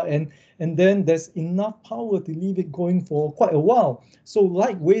the car and then there's enough power to leave it going for quite a while. So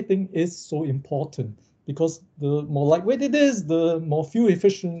lightweighting is so important because the more lightweight it is, the more fuel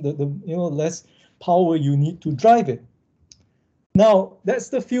efficient, the less power you need to drive it. Now, that's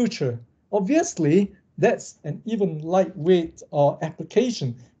the future. Obviously, that's an even lightweight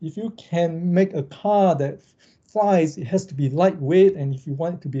application. If you can make a car that flies, it has to be lightweight, and if you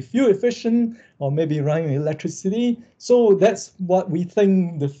want it to be fuel efficient or maybe running electricity, so that's what we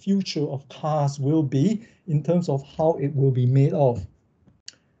think the future of cars will be in terms of how it will be made of.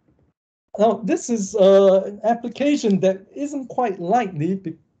 Now, this is an application that isn't quite likely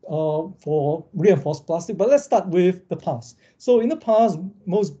for reinforced plastic, but let's start with the past. So in the past,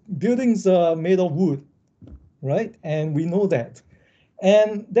 most buildings are made of wood, right? And we know that.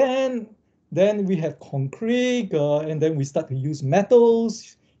 And then we have concrete, and then we start to use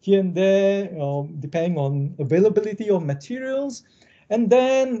metals here and there, depending on availability of materials. And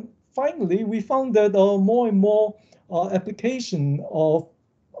then finally, we found that more and more application of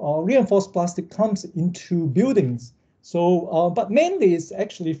reinforced plastic comes into buildings. So, but mainly it's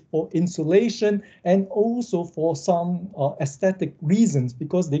actually for insulation and also for some aesthetic reasons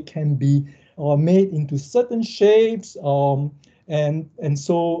because they can be made into certain shapes, and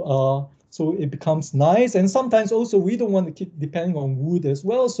so it becomes nice. And sometimes also we don't want to keep depending on wood as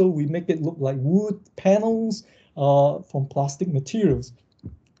well, so we make it look like wood panels from plastic materials.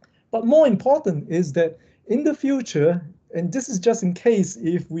 But more important is that in the future, and this is just in case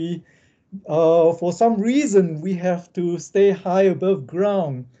if we for some reason we have to stay high above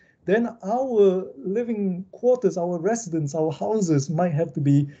ground, then our living quarters, our residence, our houses might have to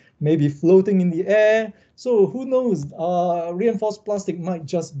be maybe floating in the air. So who knows, reinforced plastic might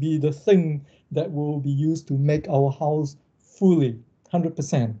just be the thing that will be used to make our house fully,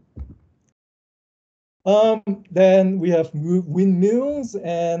 100%. Then we have windmills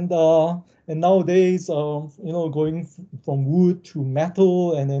and nowadays, going from wood to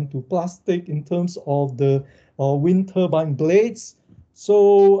metal and then to plastic in terms of the wind turbine blades.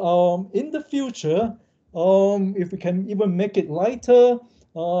 So in the future, if we can even make it lighter,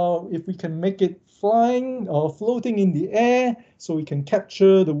 if we can make it flying or floating in the air, so we can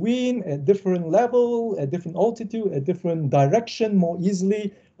capture the wind at different level, at different altitude, at different direction more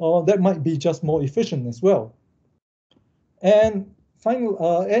easily, that might be just more efficient as well. And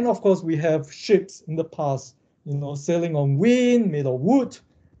and of course, we have ships in the past, sailing on wind, made of wood,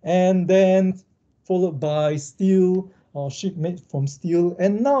 and then followed by steel, ship made from steel.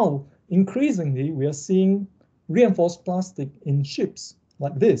 And now, increasingly, we are seeing reinforced plastic in ships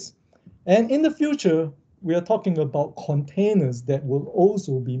like this. And in the future, we are talking about containers that will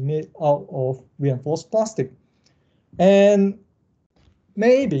also be made out of reinforced plastic. And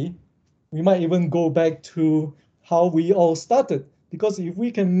maybe we might even go back to how we all started, because if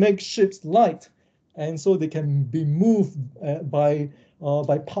we can make ships light and so they can be moved by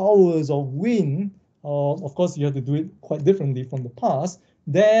powers of wind, of course you have to do it quite differently from the past,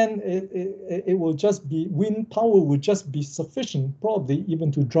 then it will just be, wind power will just be sufficient, probably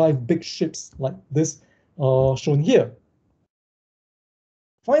even to drive big ships like this shown here.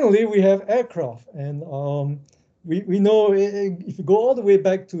 Finally, we have aircraft, and we know if you go all the way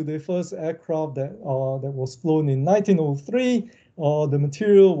back to the first aircraft that was flown in 1903, the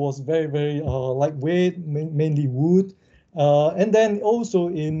material was very lightweight, mainly wood, and then also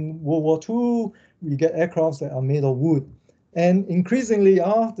in World War II, we get aircrafts that are made of wood. And increasingly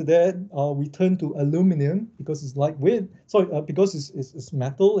after that, we turn to aluminum because it's lightweight. Sorry, because it's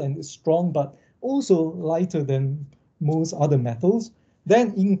metal and it's strong, but also lighter than most other metals.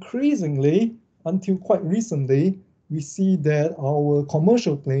 Then increasingly, until quite recently, we see that our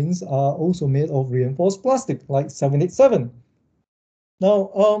commercial planes are also made of reinforced plastic, like 787.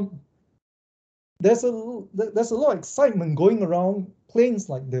 Now, there's a lot of excitement going around planes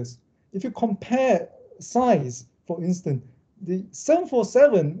like this. If you compare size, for instance, the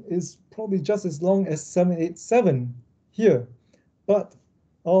 747 is probably just as long as 787 here, but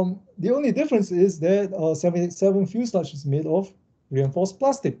the only difference is that 787 fuselage is made of reinforced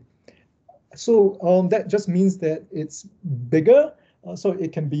plastic. So that just means that it's bigger, so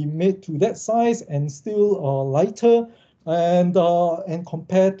it can be made to that size and still lighter, and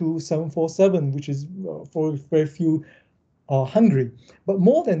compared to 747, which is for very few hungry. But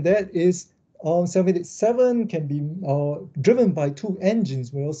more than that is 787 can be driven by 2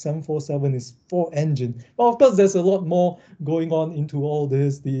 engines, while 747 is 4 engines. But of course, there's a lot more going on into all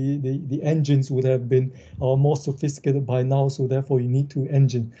this. The engines would have been more sophisticated by now, so therefore you need 2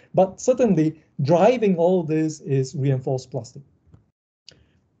 engines. But certainly, driving all this is reinforced plastic.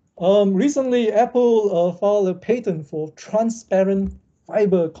 Recently, Apple filed a patent for transparent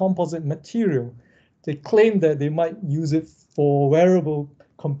fiber composite material. They claim that they might use it for wearable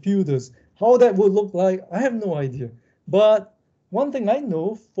computers. How that would look like, I have no idea. But one thing I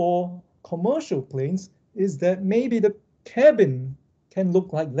know for commercial planes is that maybe the cabin can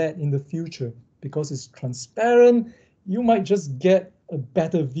look like that in the future because it's transparent. You might just get a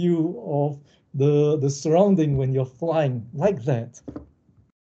better view of the surrounding when you're flying like that.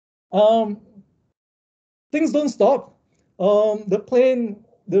 Things don't stop.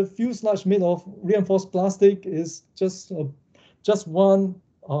 The fuselage made of reinforced plastic is just one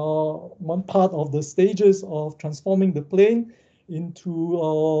part of the stages of transforming the plane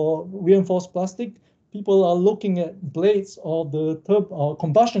into reinforced plastic. People are looking at blades of the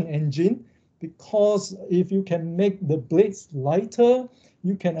combustion engine, because if you can make the blades lighter,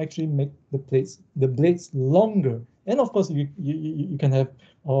 you can actually make the blades longer. And of course, you can have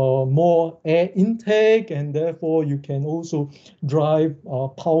more air intake, and therefore you can also drive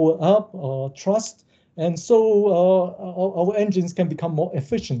power up, thrust, and so our engines can become more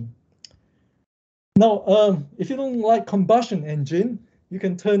efficient. Now, if you don't like combustion engine, you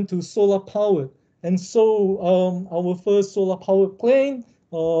can turn to solar powered. And so our first solar powered plane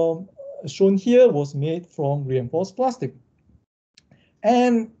shown here was made from reinforced plastic.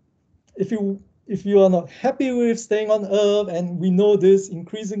 And if you are not happy with staying on Earth, and we know this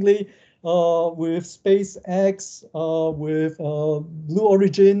increasingly with SpaceX, with Blue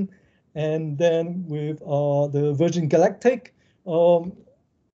Origin, and then with the Virgin Galactic,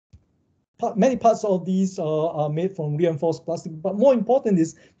 many parts of these are made from reinforced plastic. But more important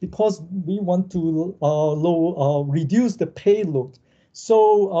is because we want to reduce the payload.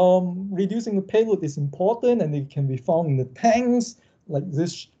 So reducing the payload is important, and it can be found in the tanks, like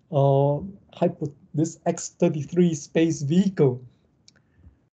this this X-33 space vehicle.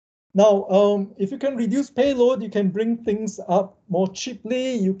 Now, if you can reduce payload, you can bring things up more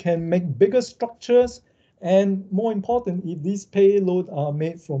cheaply, you can make bigger structures, and more important, if these payloads are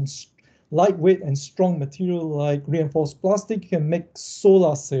made from lightweight and strong material like reinforced plastic, you can make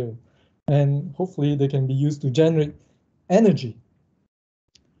solar cells, and hopefully they can be used to generate energy.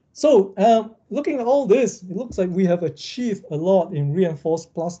 So looking at all this, it looks like we have achieved a lot in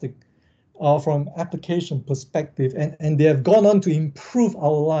reinforced plastic from application perspective, and they have gone on to improve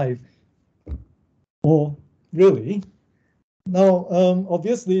our life. Oh, really? Now,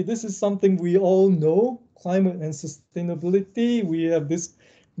 obviously, this is something we all know, climate and sustainability. We have this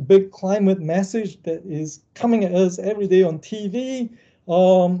big climate message that is coming at us every day on TV.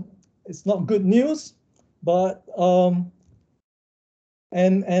 It's not good news, but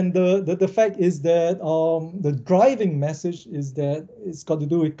and the fact is that the driving message is that it's got to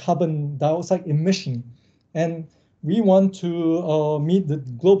do with carbon dioxide emission, and we want to meet the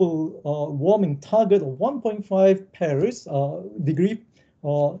global warming target of 1.5 Paris degree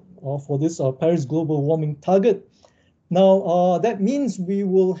for this Paris global warming target. Now that means we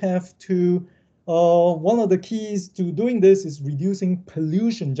will have to one of the keys to doing this is reducing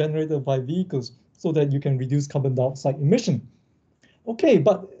pollution generated by vehicles, so that you can reduce carbon dioxide emission. Okay,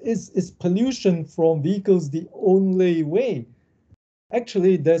 but is pollution from vehicles the only way?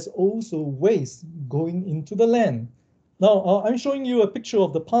 actually there's also waste going into the land. Now, I'm showing you a picture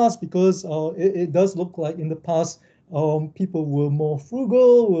of the past because it does look like in the past people were more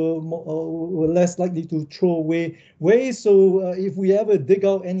frugal, were less likely to throw away waste. So if we ever dig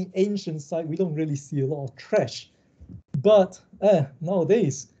out any ancient site, we don't really see a lot of trash. But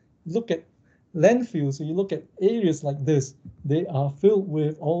nowadays, look at landfills, so you look at areas like this, they are filled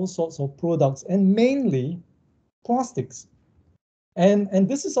with all sorts of products and mainly plastics. And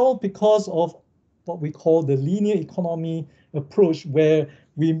this is all because of what we call the linear economy approach, where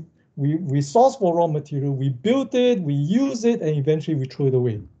we source for raw material, we build it, we use it, and eventually we throw it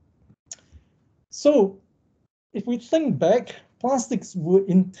away. So if we think back, plastics were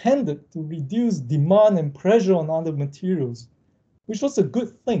intended to reduce demand and pressure on other materials, which was a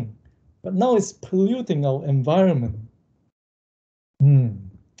good thing, but now it's polluting our environment.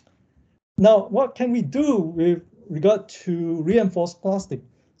 Now, what can we do with regard to reinforced plastic?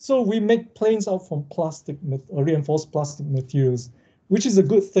 So we make planes out from plastic, reinforced plastic materials, which is a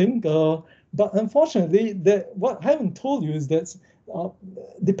good thing. But unfortunately, what I haven't told you is that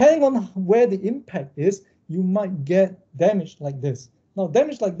depending on where the impact is, you might get damage like this. Now,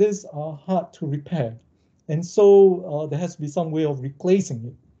 damage like this are hard to repair. And so there has to be some way of replacing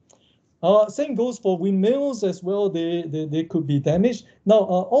it. Same goes for windmills as well. They could be damaged. Now,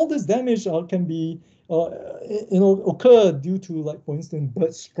 all this damage can be, occur due to, like, for instance,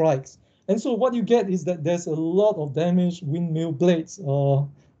 bird strikes. And so what you get is that there's a lot of damaged windmill blades,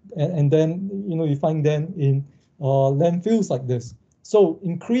 and then you find them in landfills like this. So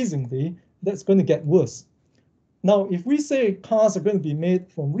increasingly, that's going to get worse. Now, if we say cars are going to be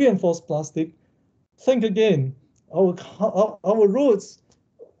made from reinforced plastic, think again. Our roads,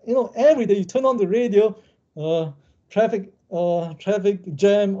 every day you turn on the radio, traffic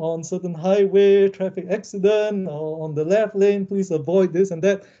jam on certain highway, traffic accident on the left lane, please avoid this and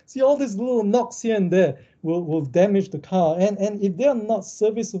that. See, all these little knocks here and there will damage the car. And if they're not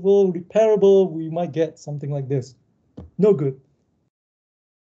serviceable, repairable, we might get something like this. No good.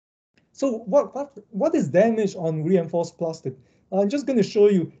 So what is damage on reinforced plastic? I'm just going to show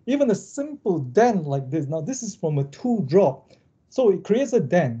you even a simple dent like this. Now, this is from a tool drop. So it creates a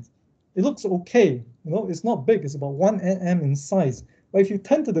dent. It looks okay. It's not big. It's about 1 mm in size. But if you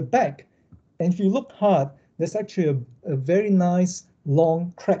turn to the back, and if you look hard, there's actually a very nice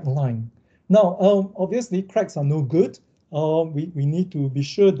long crack line. Now, obviously, cracks are no good. We need to be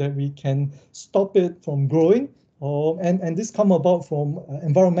sure that we can stop it from growing. And this come about from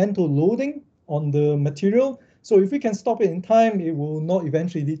environmental loading on the material. So if we can stop it in time, it will not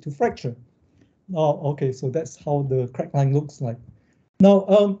eventually lead to fracture. Okay, so that's how the crack line looks like.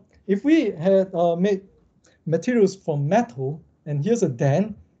 Now, if we had made materials from metal, and here's a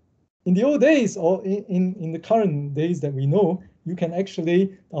dent, in the old days, or in the current days that we know, you can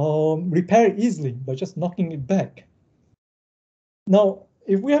actually repair it easily by just knocking it back. Now,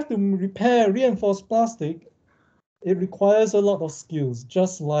 if we have to repair reinforced plastic, it requires a lot of skills,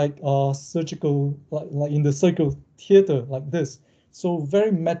 just like surgical, like in the surgical theater, like this. So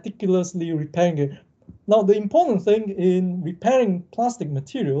very meticulously repairing it. Now, the important thing in repairing plastic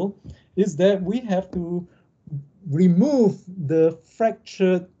material is that we have to remove the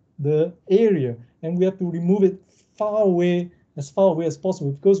fractured area, and we have to remove it far away as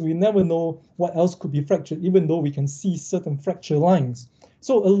possible, because we never know what else could be fractured, even though we can see certain fracture lines.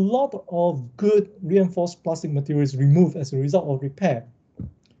 So a lot of good reinforced plastic material is removed as a result of repair.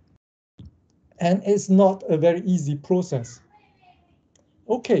 And it's not a very easy process.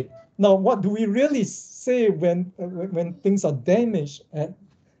 Okay, now what do we really say when things are damaged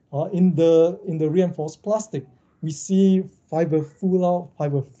in the reinforced plastic? We see fiber fallout,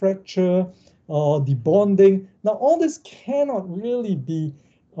 fiber fracture, debonding. Now all this cannot really be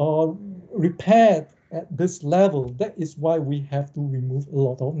repaired at this level. That is why we have to remove a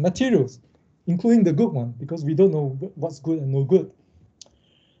lot of materials, including the good one, because we don't know what's good and no good.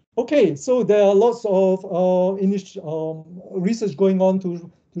 Okay, so there are lots of research going on to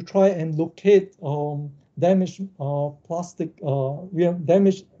try and locate damaged plastic,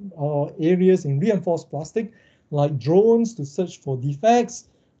 damaged areas in reinforced plastic, like drones to search for defects,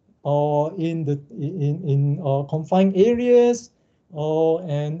 in confined areas,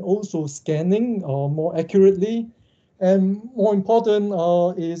 and also scanning more accurately. And more important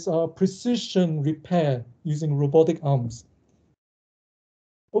is precision repair using robotic arms.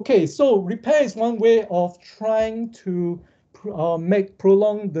 Okay, so repair is one way of trying to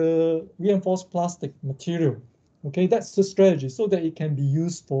prolong the reinforced plastic material. Okay, that's the strategy, so that it can be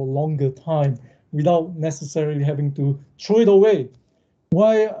used for longer time without necessarily having to throw it away.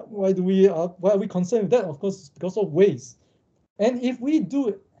 Why are we concerned with that? Of course, it's because of waste. And if we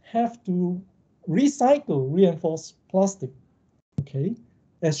do have to recycle reinforced plastic, okay,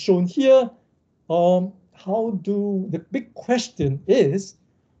 as shown here, the big question is,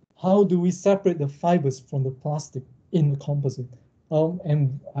 how do we separate the fibers from the plastic in the composite?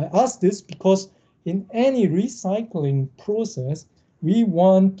 And I ask this because in any recycling process, we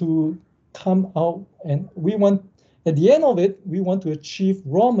want to come out and at the end of it, we want to achieve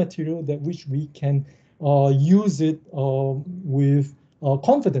raw material that which we can use it with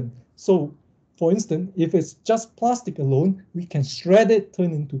confidence. So for instance, if it's just plastic alone, we can shred it,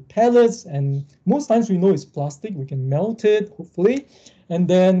 turn into pellets, and most times we know it's plastic. We can melt it, hopefully, and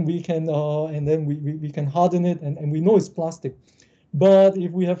then we can we can harden it, and we know it's plastic. But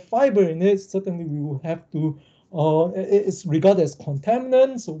if we have fiber in it, certainly we will have to. It's regarded as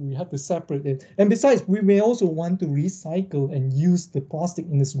contaminant, so we have to separate it. And besides, we may also want to recycle and use the plastic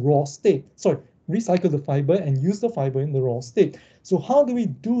in its raw state. Sorry, recycle the fiber and use the fiber in the raw state. So how do we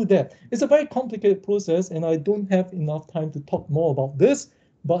do that? It's a very complicated process, and I don't have enough time to talk more about this,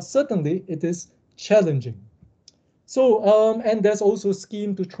 but certainly it is challenging. So, and there's also a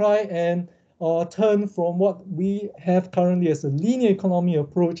scheme to try and turn from what we have currently as a linear economy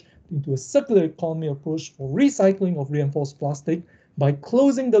approach into a circular economy approach for recycling of reinforced plastic by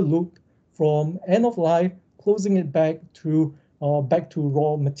closing the loop from end of life, closing it back to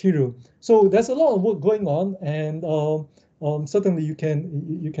raw material. So there's a lot of work going on, and certainly you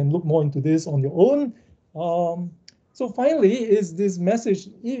can look more into this on your own. So finally, is this message: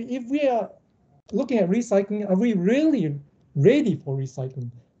 if we are looking at recycling, are we really ready for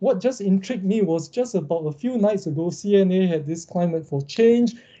recycling? What just intrigued me was just about a few nights ago, CNA had this Climate for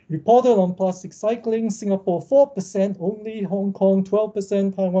Change reported on plastic cycling. Singapore 4% only, Hong Kong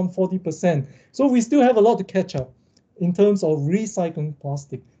 12%, Taiwan 40%. So we still have a lot to catch up in terms of recycling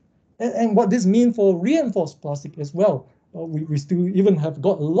plastic. And what this means for reinforced plastic as well. We still even have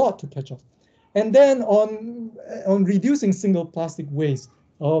got a lot to catch up. And then on reducing single plastic waste,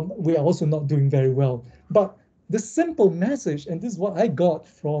 we are also not doing very well. But the simple message, and this is what I got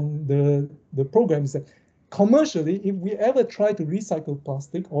from the program, is that commercially, if we ever try to recycle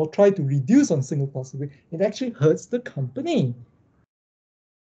plastic or try to reduce on single plastic, it actually hurts the company.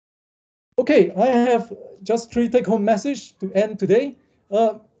 Okay, I have just 3 take-home messages to end today.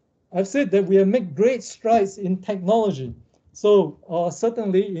 I've said that we have made great strides in technology. So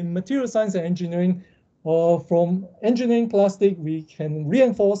certainly in material science and engineering, from engineering plastic, we can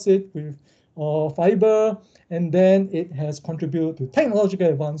reinforce it with fiber, and then it has contributed to technological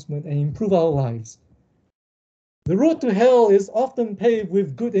advancement and improve our lives. The road to hell is often paved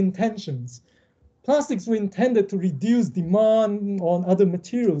with good intentions. Plastics were intended to reduce demand on other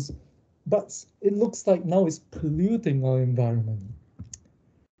materials, but it looks like now it's polluting our environment.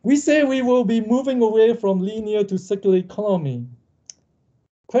 We say we will be moving away from linear to circular economy.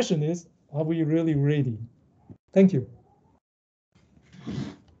 Question is, are we really ready? Thank you.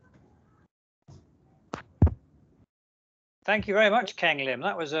 Thank you very much, Kheng-Lim.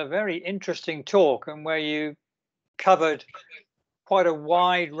 That was a very interesting talk, and where you covered quite a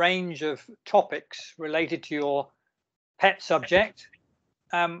wide range of topics related to your pet subject.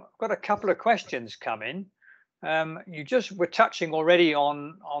 I've got a couple of questions come in. You just were touching already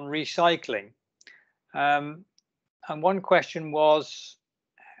on recycling. And one question was,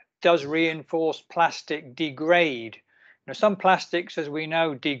 does reinforced plastic degrade? Now, some plastics, as we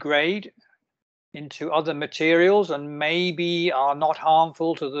know, degrade into other materials and maybe are not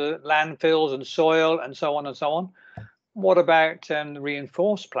harmful to the landfills and soil and so on and so on. What about the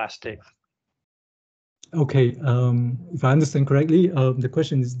reinforced plastic? Okay, if I understand correctly, the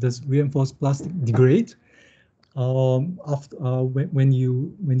question is, does reinforced plastic degrade after when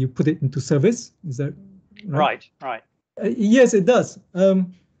you put it into service? Is that right? Right. Yes, it does.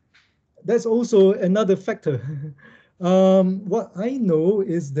 That's also another factor. What I know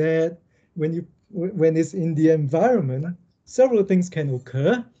is that when it's in the environment, several things can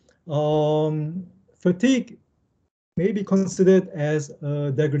occur. Fatigue may be considered as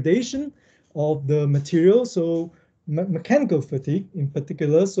a degradation of the material, so mechanical fatigue in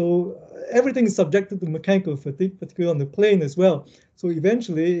particular. So everything is subjected to mechanical fatigue, particularly on the plane as well. So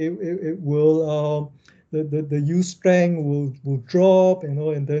eventually it will the use strength will drop,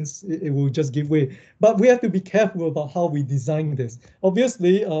 and then it will just give way. But we have to be careful about how we design this.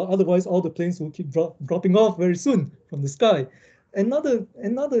 Obviously, otherwise all the planes will keep dropping off very soon from the sky. Another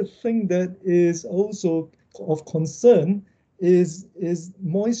thing that is also of concern is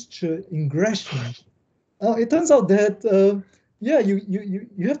moisture ingression. It turns out that yeah,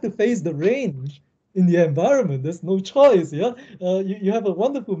 you have to face the rain in the environment. There's no choice. Yeah, you have a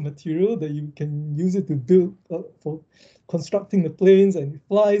wonderful material that you can use it to build for constructing the planes and it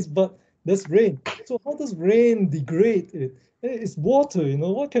flies, but there's rain. So how does rain degrade it? It's water, you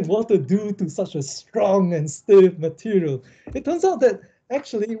know, what can water do to such a strong and stiff material? It turns out that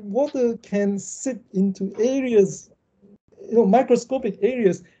actually water can sit into areas, you know, microscopic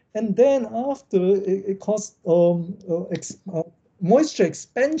areas, and then after it causes moisture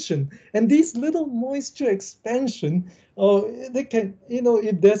expansion. And these little moisture expansion, they can, you know,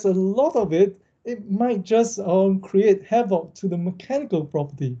 if there's a lot of it, it might just create havoc to the mechanical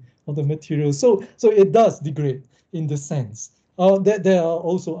property of the material. So it does degrade in the sense. There are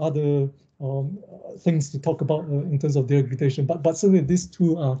also other things to talk about in terms of degradation, but certainly these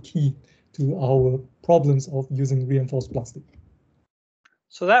two are key to our problems of using reinforced plastic.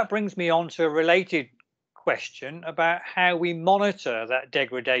 So that brings me on to a related question about how we monitor that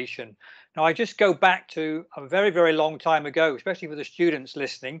degradation. Now, I just go back to a very, very long time ago, especially for the students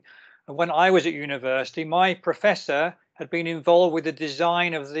listening. When I was at university, my professor had been involved with the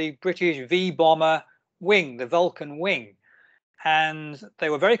design of the British V-bomber wing, the Vulcan wing. And they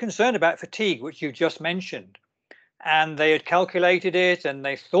were very concerned about fatigue, which you just mentioned. And they had calculated it and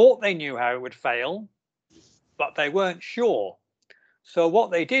they thought they knew how it would fail, but they weren't sure. So what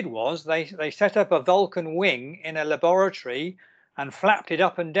they did was they set up a Vulcan wing in a laboratory and flapped it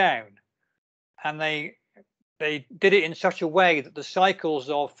up and down. And they did it in such a way that the cycles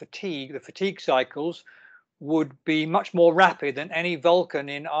of fatigue, the fatigue cycles, would be much more rapid than any Vulcan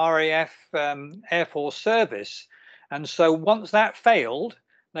in RAF Air Force service. And so once that failed,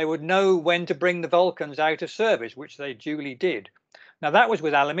 they would know when to bring the Vulcans out of service, which they duly did. Now that was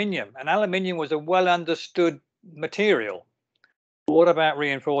with aluminium, and aluminium was a well understood material. What about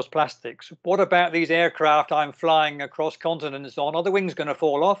reinforced plastics? What about these aircraft I'm flying across continents on? Are the wings going to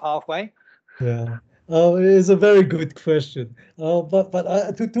fall off halfway? Yeah, it's a very good question.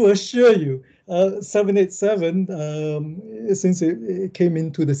 But to assure you, 787, since it came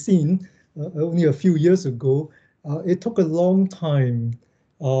into the scene only a few years ago, it took a long time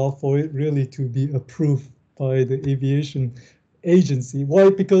for it really to be approved by the aviation agency. Why?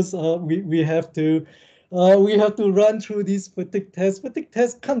 Because we have to run through these fatigue tests. Fatigue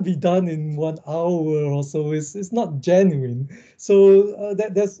tests can't be done in 1 hour or so. It's not genuine. So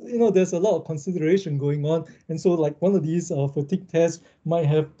there's a lot of consideration going on. And so like one of these fatigue tests might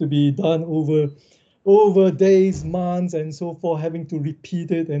have to be done over days, months, and so forth, having to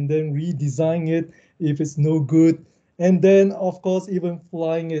repeat it and then redesign it if it's no good. And then of course even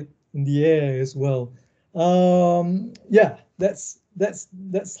flying it in the air as well. Yeah, that's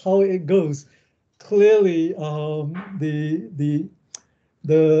how it goes. Clearly,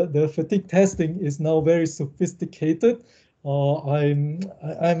 the fatigue testing is now very sophisticated. I'm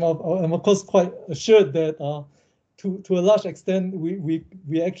of course quite assured that to a large extent we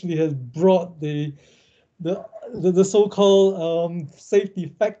actually have brought the so-called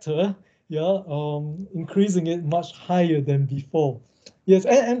safety factor, increasing it much higher than before. Yes,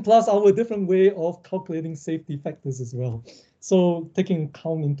 and plus our different way of calculating safety factors as well. So taking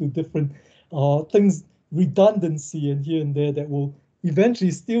account into different things, redundancy and here and there that will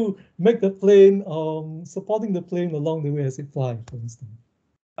eventually still make the plane, supporting the plane along the way as it flies, for instance.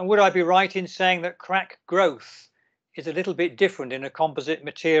 And would I be right in saying that crack growth is a little bit different in a composite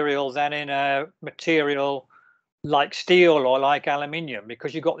material than in a material like steel or like aluminium,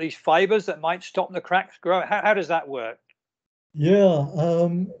 because you've got these fibers that might stop the cracks growing? How does that work? Yeah,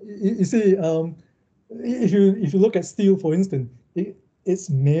 you see, if you look at steel, for instance, it's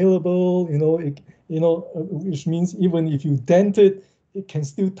malleable, which means even if you dent it, it can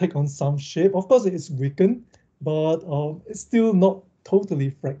still take on some shape. Of course, it's weakened, but it's still not totally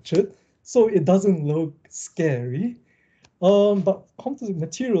fractured, so it doesn't look scary. But composite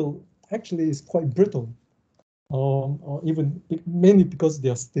material actually is quite brittle, or even mainly because they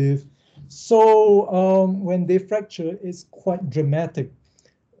are stiff. So when they fracture, it's quite dramatic.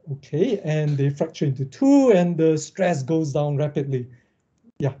 Okay, and they fracture into two, and the stress goes down rapidly.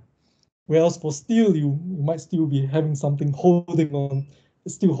 Yeah. Whereas for steel, you might still be having something holding on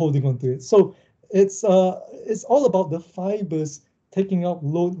to it. So it's all about the fibers taking out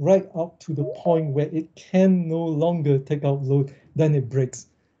load right up to the point where it can no longer take out load, then it breaks.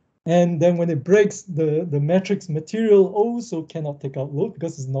 And then when it breaks, the matrix material also cannot take out load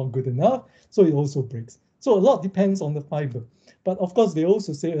because it's not good enough, so it also breaks. So a lot depends on the fiber. But of course, they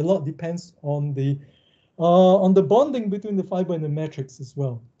also say a lot depends on the bonding between the fiber and the matrix as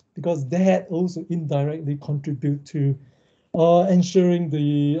well, because that also indirectly contribute to ensuring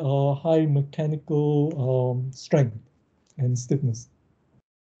the high mechanical strength and stiffness.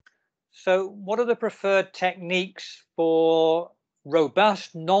 So what are the preferred techniques for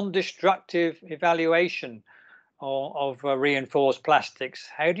robust, non-destructive evaluation of reinforced plastics.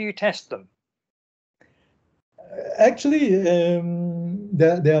 How do you test them? Actually,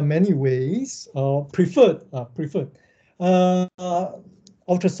 there are many ways. Preferred.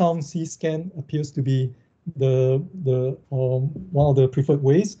 Ultrasound CT scan appears to be the one of the preferred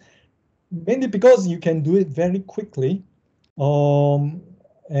ways, mainly because you can do it very quickly,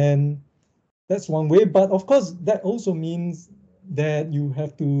 and that's one way. But of course, that also means that you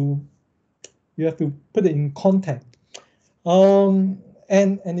have to put it in contact, and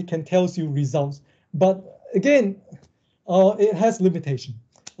it can tell you results. But again, it has limitation.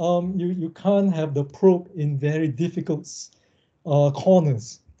 You can't have the probe in very difficult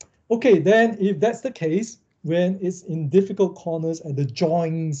corners. Okay, then if that's the case, when it's in difficult corners at the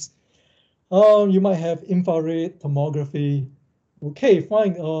joints, you might have infrared tomography. Okay,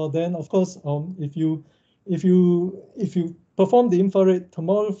 fine. Then of course, if you perform the infrared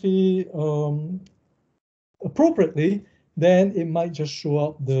tomography appropriately, then it might just show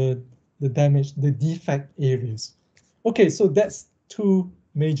up the damage, the defect areas. Okay, so that's two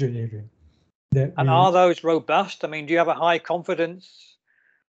major areas. And are those robust? I mean, do you have a high confidence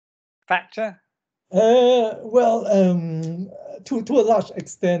factor? Well, to a large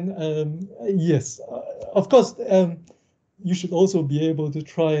extent, yes. Of course, you should also be able to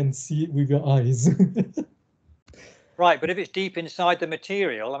try and see it with your eyes. Right, but if it's deep inside the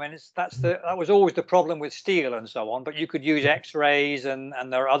material, I mean, that was always the problem with steel and so on. But you could use X-rays, and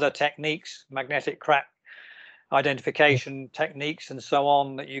there are other techniques, magnetic crack identification techniques, and so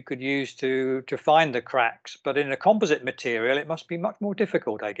on, that you could use to find the cracks. But in a composite material, it must be much more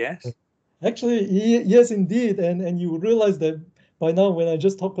difficult, I guess. Actually, yes, indeed, and you realize that by now when I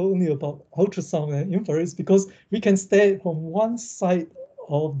just talk only about ultrasound and infrared, it's because we can stare from one side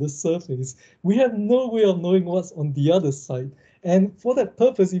of the surface. We have no way of knowing what's on the other side. And for that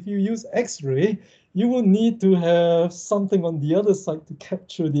purpose, if you use X-ray, you will need to have something on the other side to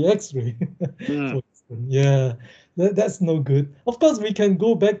capture the X-ray. Yeah, that's no good. Of course, we can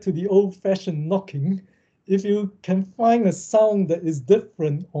go back to the old-fashioned knocking. If you can find a sound that is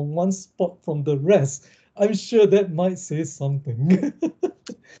different on one spot from the rest, I'm sure that might say something.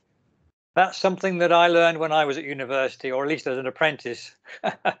 That's something that I learned when I was at university, or at least as an apprentice.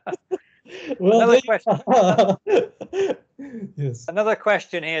 Well, another question. Yes. Another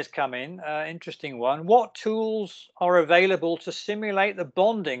question here has come in, interesting one. What tools are available to simulate the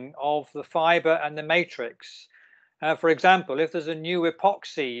bonding of the fiber and the matrix? For example, if there's a new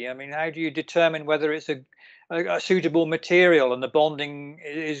epoxy, I mean, how do you determine whether it's a suitable material and the bonding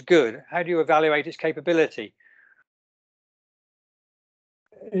is good? How do you evaluate its capability?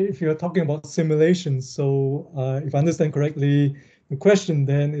 If you're talking about simulation, so if I understand correctly, the question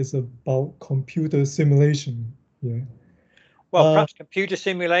then is about computer simulation. Yeah. Well, perhaps computer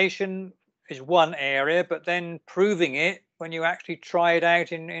simulation is one area, but then proving it when you actually try it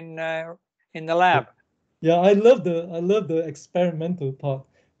out in the lab. Yeah, I love the experimental part,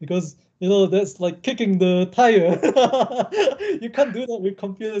 because that's like kicking the tire. You can't do that with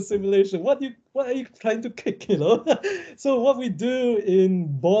computer simulation. What are you trying to kick? So what we do in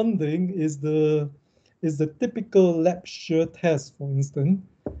bonding is the typical lab shear test, for instance,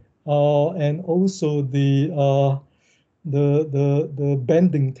 and also the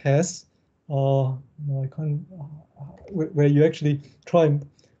bending test. No, I can't. Where you actually try and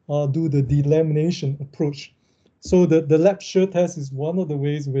do the delamination approach. So the lab shear test is one of the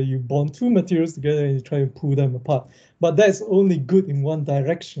ways where you bond two materials together and you try and pull them apart. But that's only good in one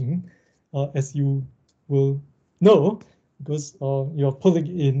direction, as you will know, because you're pulling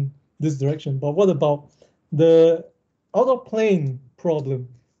in this direction. But what about the outer plane problem?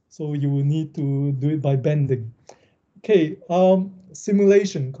 So you will need to do it by bending. Okay,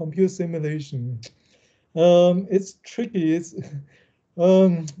 simulation, computer simulation. It's tricky. It's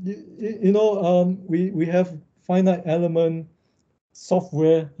we have finite element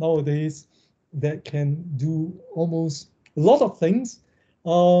software nowadays that can do almost a lot of things.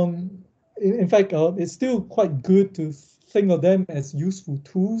 In fact, it's still quite good to think of them as useful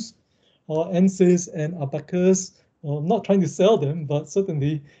tools. ANSYS and Abacus, not trying to sell them, but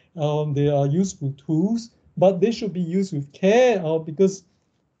certainly they are useful tools. But they should be used with care, because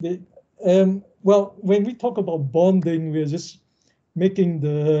they, well, when we talk about bonding, we're just making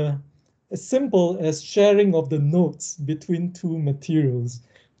as simple as sharing of the nodes between two materials.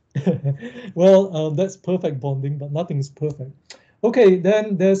 Well, that's perfect bonding, but nothing is perfect. Okay,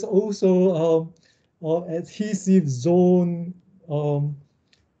 then there's also adhesive zone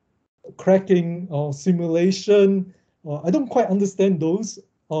cracking simulation. I don't quite understand those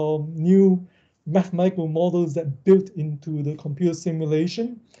new mathematical models that built into the computer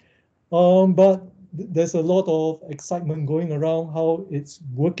simulation. But there's a lot of excitement going around how it's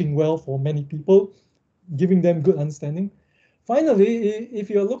working well for many people, giving them good understanding. Finally, if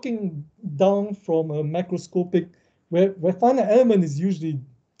you're looking down from a macroscopic, where finite element is usually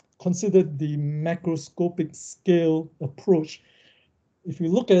considered the macroscopic scale approach. If you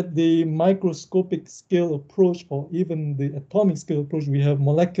look at the microscopic scale approach, or even the atomic scale approach, we have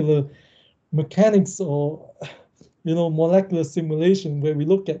molecular mechanics, or molecular simulation, where we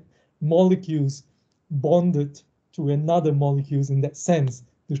look at molecules bonded to another molecules in that sense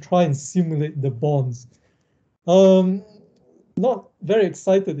to try and simulate the bonds. Not very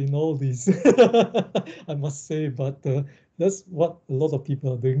excited in all these, I must say, but that's what a lot of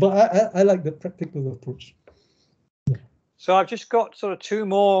people are doing. But I like the practical approach. Yeah. So I've just got sort of two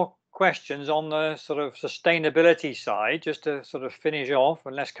more questions on the sort of sustainability side, just to sort of finish off,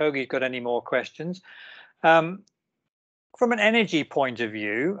 unless Kogi's got any more questions. From an energy point of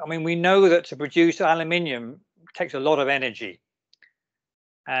view, I mean, we know that to produce aluminium takes a lot of energy,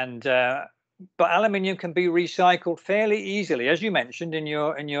 and but aluminium can be recycled fairly easily, as you mentioned in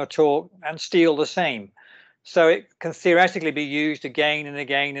your talk, and steel the same. So it can theoretically be used again and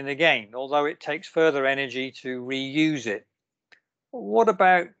again and again, although it takes further energy to reuse it. What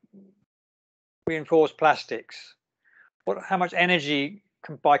about reinforced plastics? How much energy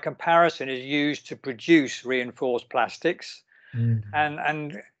by comparison is used to produce reinforced plastics?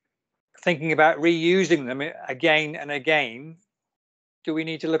 And thinking about reusing them again and again, do we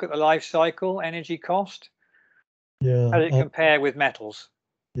need to look at the life cycle energy cost? Yeah. How does it compare with metals?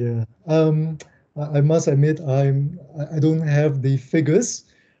 Yeah. I must admit, I don't have the figures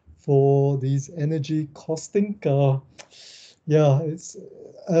for these energy costing. Yeah, it's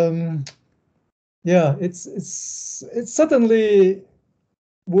it certainly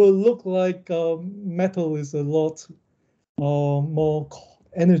will look like metal is a lot more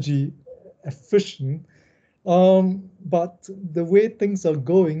energy efficient. But the way things are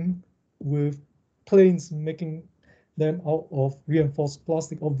going with planes making them out of reinforced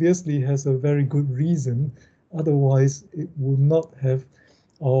plastic obviously has a very good reason. Otherwise, it would not have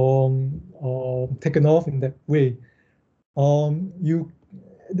taken off in that way.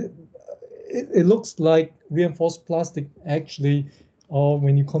 It looks like reinforced plastic actually,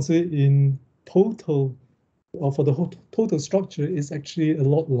 when you consider it in total, for the whole total structure, is actually a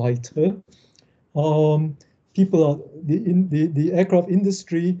lot lighter. People are the aircraft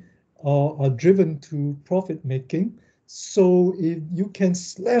industry are driven to profit making. So if you can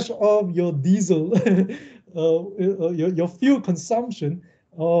slash off your diesel, your fuel consumption,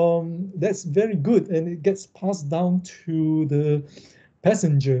 that's very good, and it gets passed down to the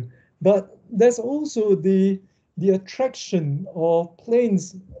passenger. But there's also the attraction of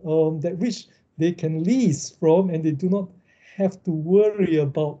planes that which they can lease from, and they do not have to worry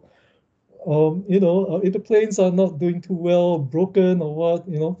about if the planes are not doing too well, broken or what,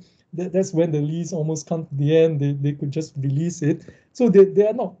 that's when the lease almost comes to the end. They could just release it. So they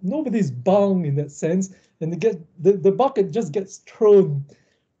are not, nobody's bound in that sense, and the bucket just gets thrown.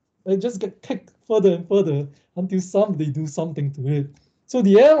 It just gets kicked further and further until somebody do something to it. So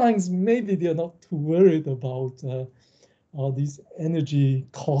the airlines, maybe they're not too worried about these energy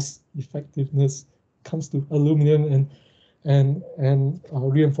cost effectiveness comes to aluminum and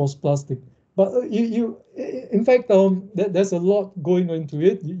reinforced plastic. But in fact, there's a lot going into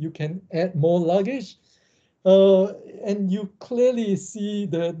it. You can add more luggage, and you clearly see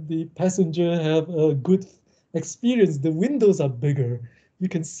that the passenger have a good experience. The windows are bigger. You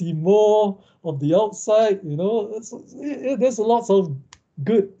can see more of the outside. There's lots of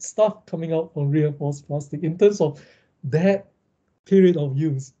good stuff coming out from reinforced plastic in terms of that period of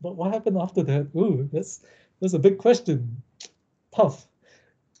use. But what happened after that? Oh, that's a big question. Tough.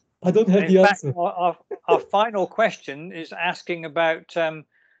 I don't have the answer. Our final question is asking about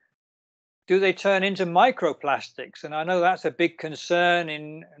do they turn into microplastics? And I know that's a big concern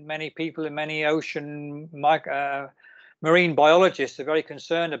in many people, in many ocean marine biologists are very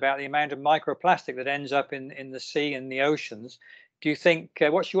concerned about the amount of microplastic that ends up in the sea and the oceans. Do you think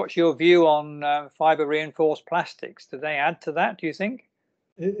what's your view on fiber reinforced plastics? Do they add to that, do you think?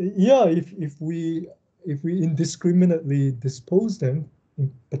 Yeah, if we indiscriminately dispose them, in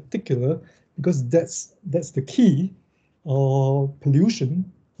particular, because that's the key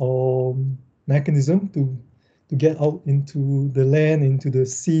pollution mechanism to get out into the land, into the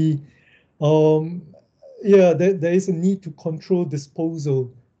sea. Yeah, there is a need to control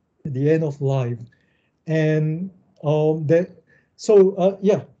disposal at the end of life, and all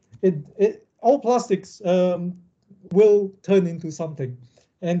plastics will turn into something,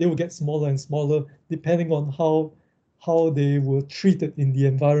 and they will get smaller and smaller depending on how they were treated in the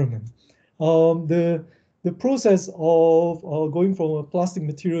environment. the process of going from a plastic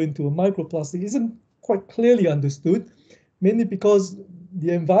material into a microplastic isn't quite clearly understood, mainly because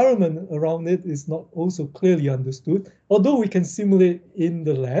the environment around it is not also clearly understood, although we can simulate in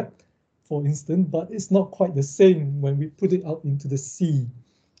the lab, for instance, but it's not quite the same when we put it out into the sea.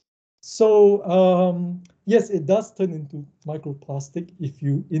 So yes, it does turn into microplastic if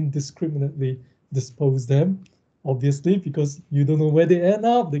you indiscriminately dispose them, obviously, because you don't know where they end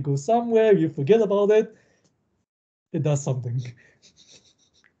up. They go somewhere, you forget about it. It does something.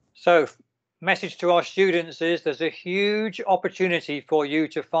 So, message to our students is there's a huge opportunity for you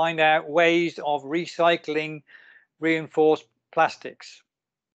to find out ways of recycling reinforced plastics.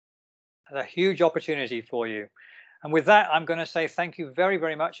 There's a huge opportunity for you. And with that, I'm going to say thank you very,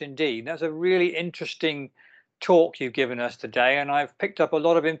 very much indeed. That's a really interesting talk you've given us today, and I've picked up a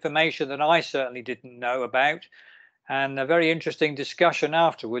lot of information that I certainly didn't know about, and a very interesting discussion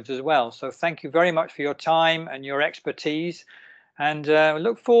afterwards as well. So thank you very much for your time and your expertise, and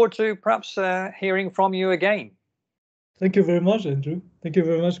look forward to perhaps hearing from you again. Thank you very much, Andrew. Thank you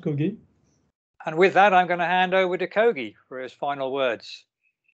very much, Kogi. And with that, I'm going to hand over to Kogi for his final words.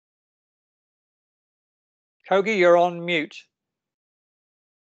 Kogi, you're on mute.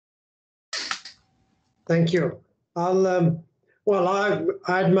 Thank you. I'll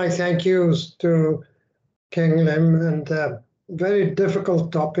add my thank yous to Kheng-Lim, and very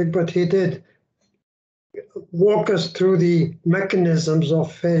difficult topic, but he did walk us through the mechanisms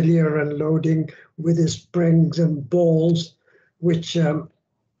of failure and loading with his springs and balls, which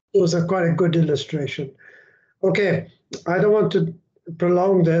was quite a good illustration. Okay, I don't want to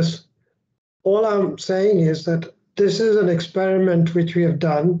prolong this. All I'm saying is that this is an experiment which we have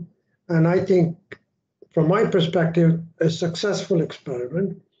done, and I think, from my perspective, a successful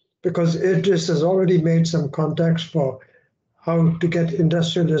experiment, because Idris has already made some contacts for how to get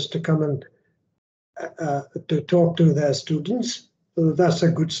industrialists to come and to talk to their students. So that's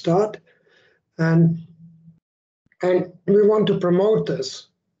a good start. And we want to promote this.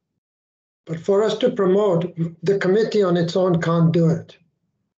 But for us to promote, the committee on its own can't do it.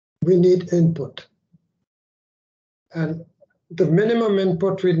 We need input. And the minimum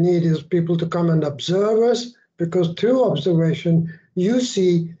input we need is people to come and observe us, because through observation, you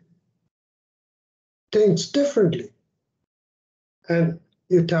see things differently. And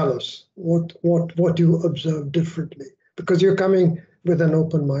you tell us what you observe differently, because you're coming with an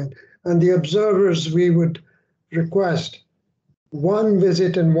open mind. And the observers, we would request one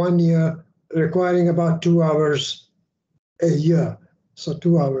visit in 1 year, requiring about 2 hours a year. So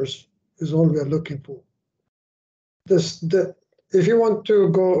 2 hours is all we're looking for. If you want to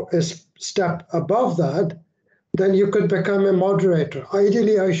go a step above that, then you could become a moderator.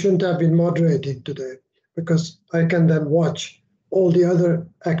 Ideally, I shouldn't have been moderating today, because I can then watch all the other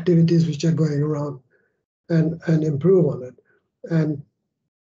activities which are going around and improve on it. And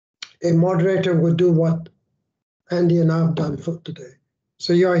a moderator would do what Andy and I have done for today.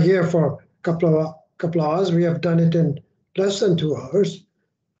 So you are here for a couple of hours. We have done it in less than 2 hours.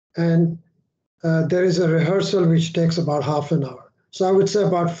 And there is a rehearsal which takes about half an hour. So I would say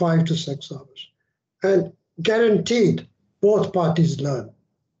about 5 to 6 hours. And guaranteed, both parties learn.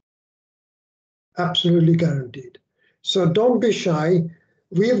 Absolutely guaranteed. So don't be shy.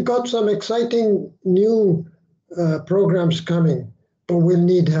 We've got some exciting new programs coming, but we'll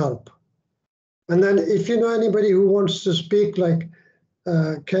need help. And then if you know anybody who wants to speak like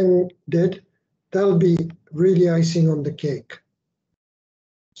Ken did, that'll be really icing on the cake.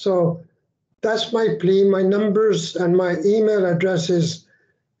 So that's my plea. My numbers and my email address is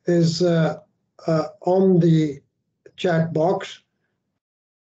on the chat box.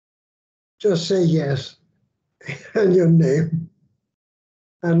 Just say yes and your name.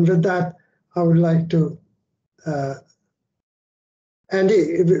 And with that, I would like to,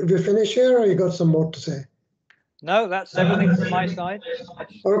 Andy, we finish here, or you got some more to say? No, that's everything from my side.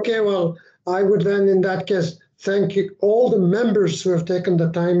 Okay, well, I would then, in that case, thank you all the members who have taken the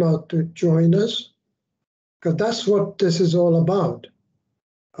time out to join us, because that's what this is all about,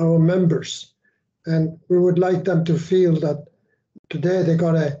 our members. And we would like them to feel that today they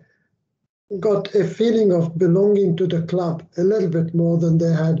got a feeling of belonging to the club a little bit more than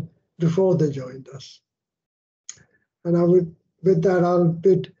they had before they joined us. And I would, with that, I'll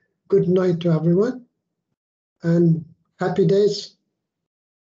bid good night to everyone and happy days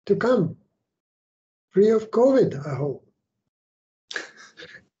to come. Free of COVID, I hope.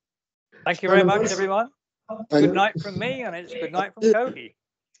 Thank you very much, everyone. Good night from me, and it's good night from Kogi.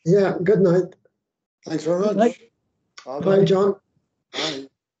 Yeah, good night. Thanks very much. Night. Bye, John. Bye.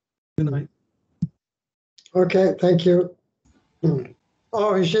 Good night. Okay, thank you.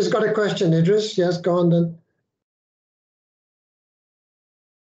 Oh, she's got a question, Idris. Yes, go on then.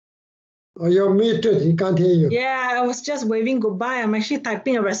 Oh, you're muted. He can't hear you. Yeah, I was just waving goodbye. I'm actually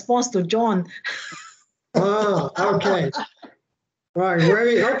typing a response to John. Ah, okay. Right.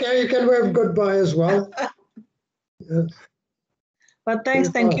 Okay, you can wave goodbye as well. Yeah. But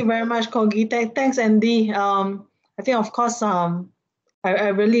thank you very much, Kogi. Thanks, Andy. I think, of course, I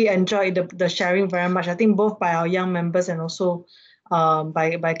really enjoyed the sharing very much. I think both by our young members and also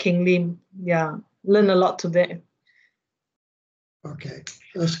by Kheng-Lim. Yeah, learn a lot today. Okay,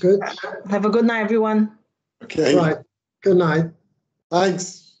 that's good. Have a good night, everyone. Okay. Right. Good night.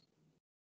 Thanks.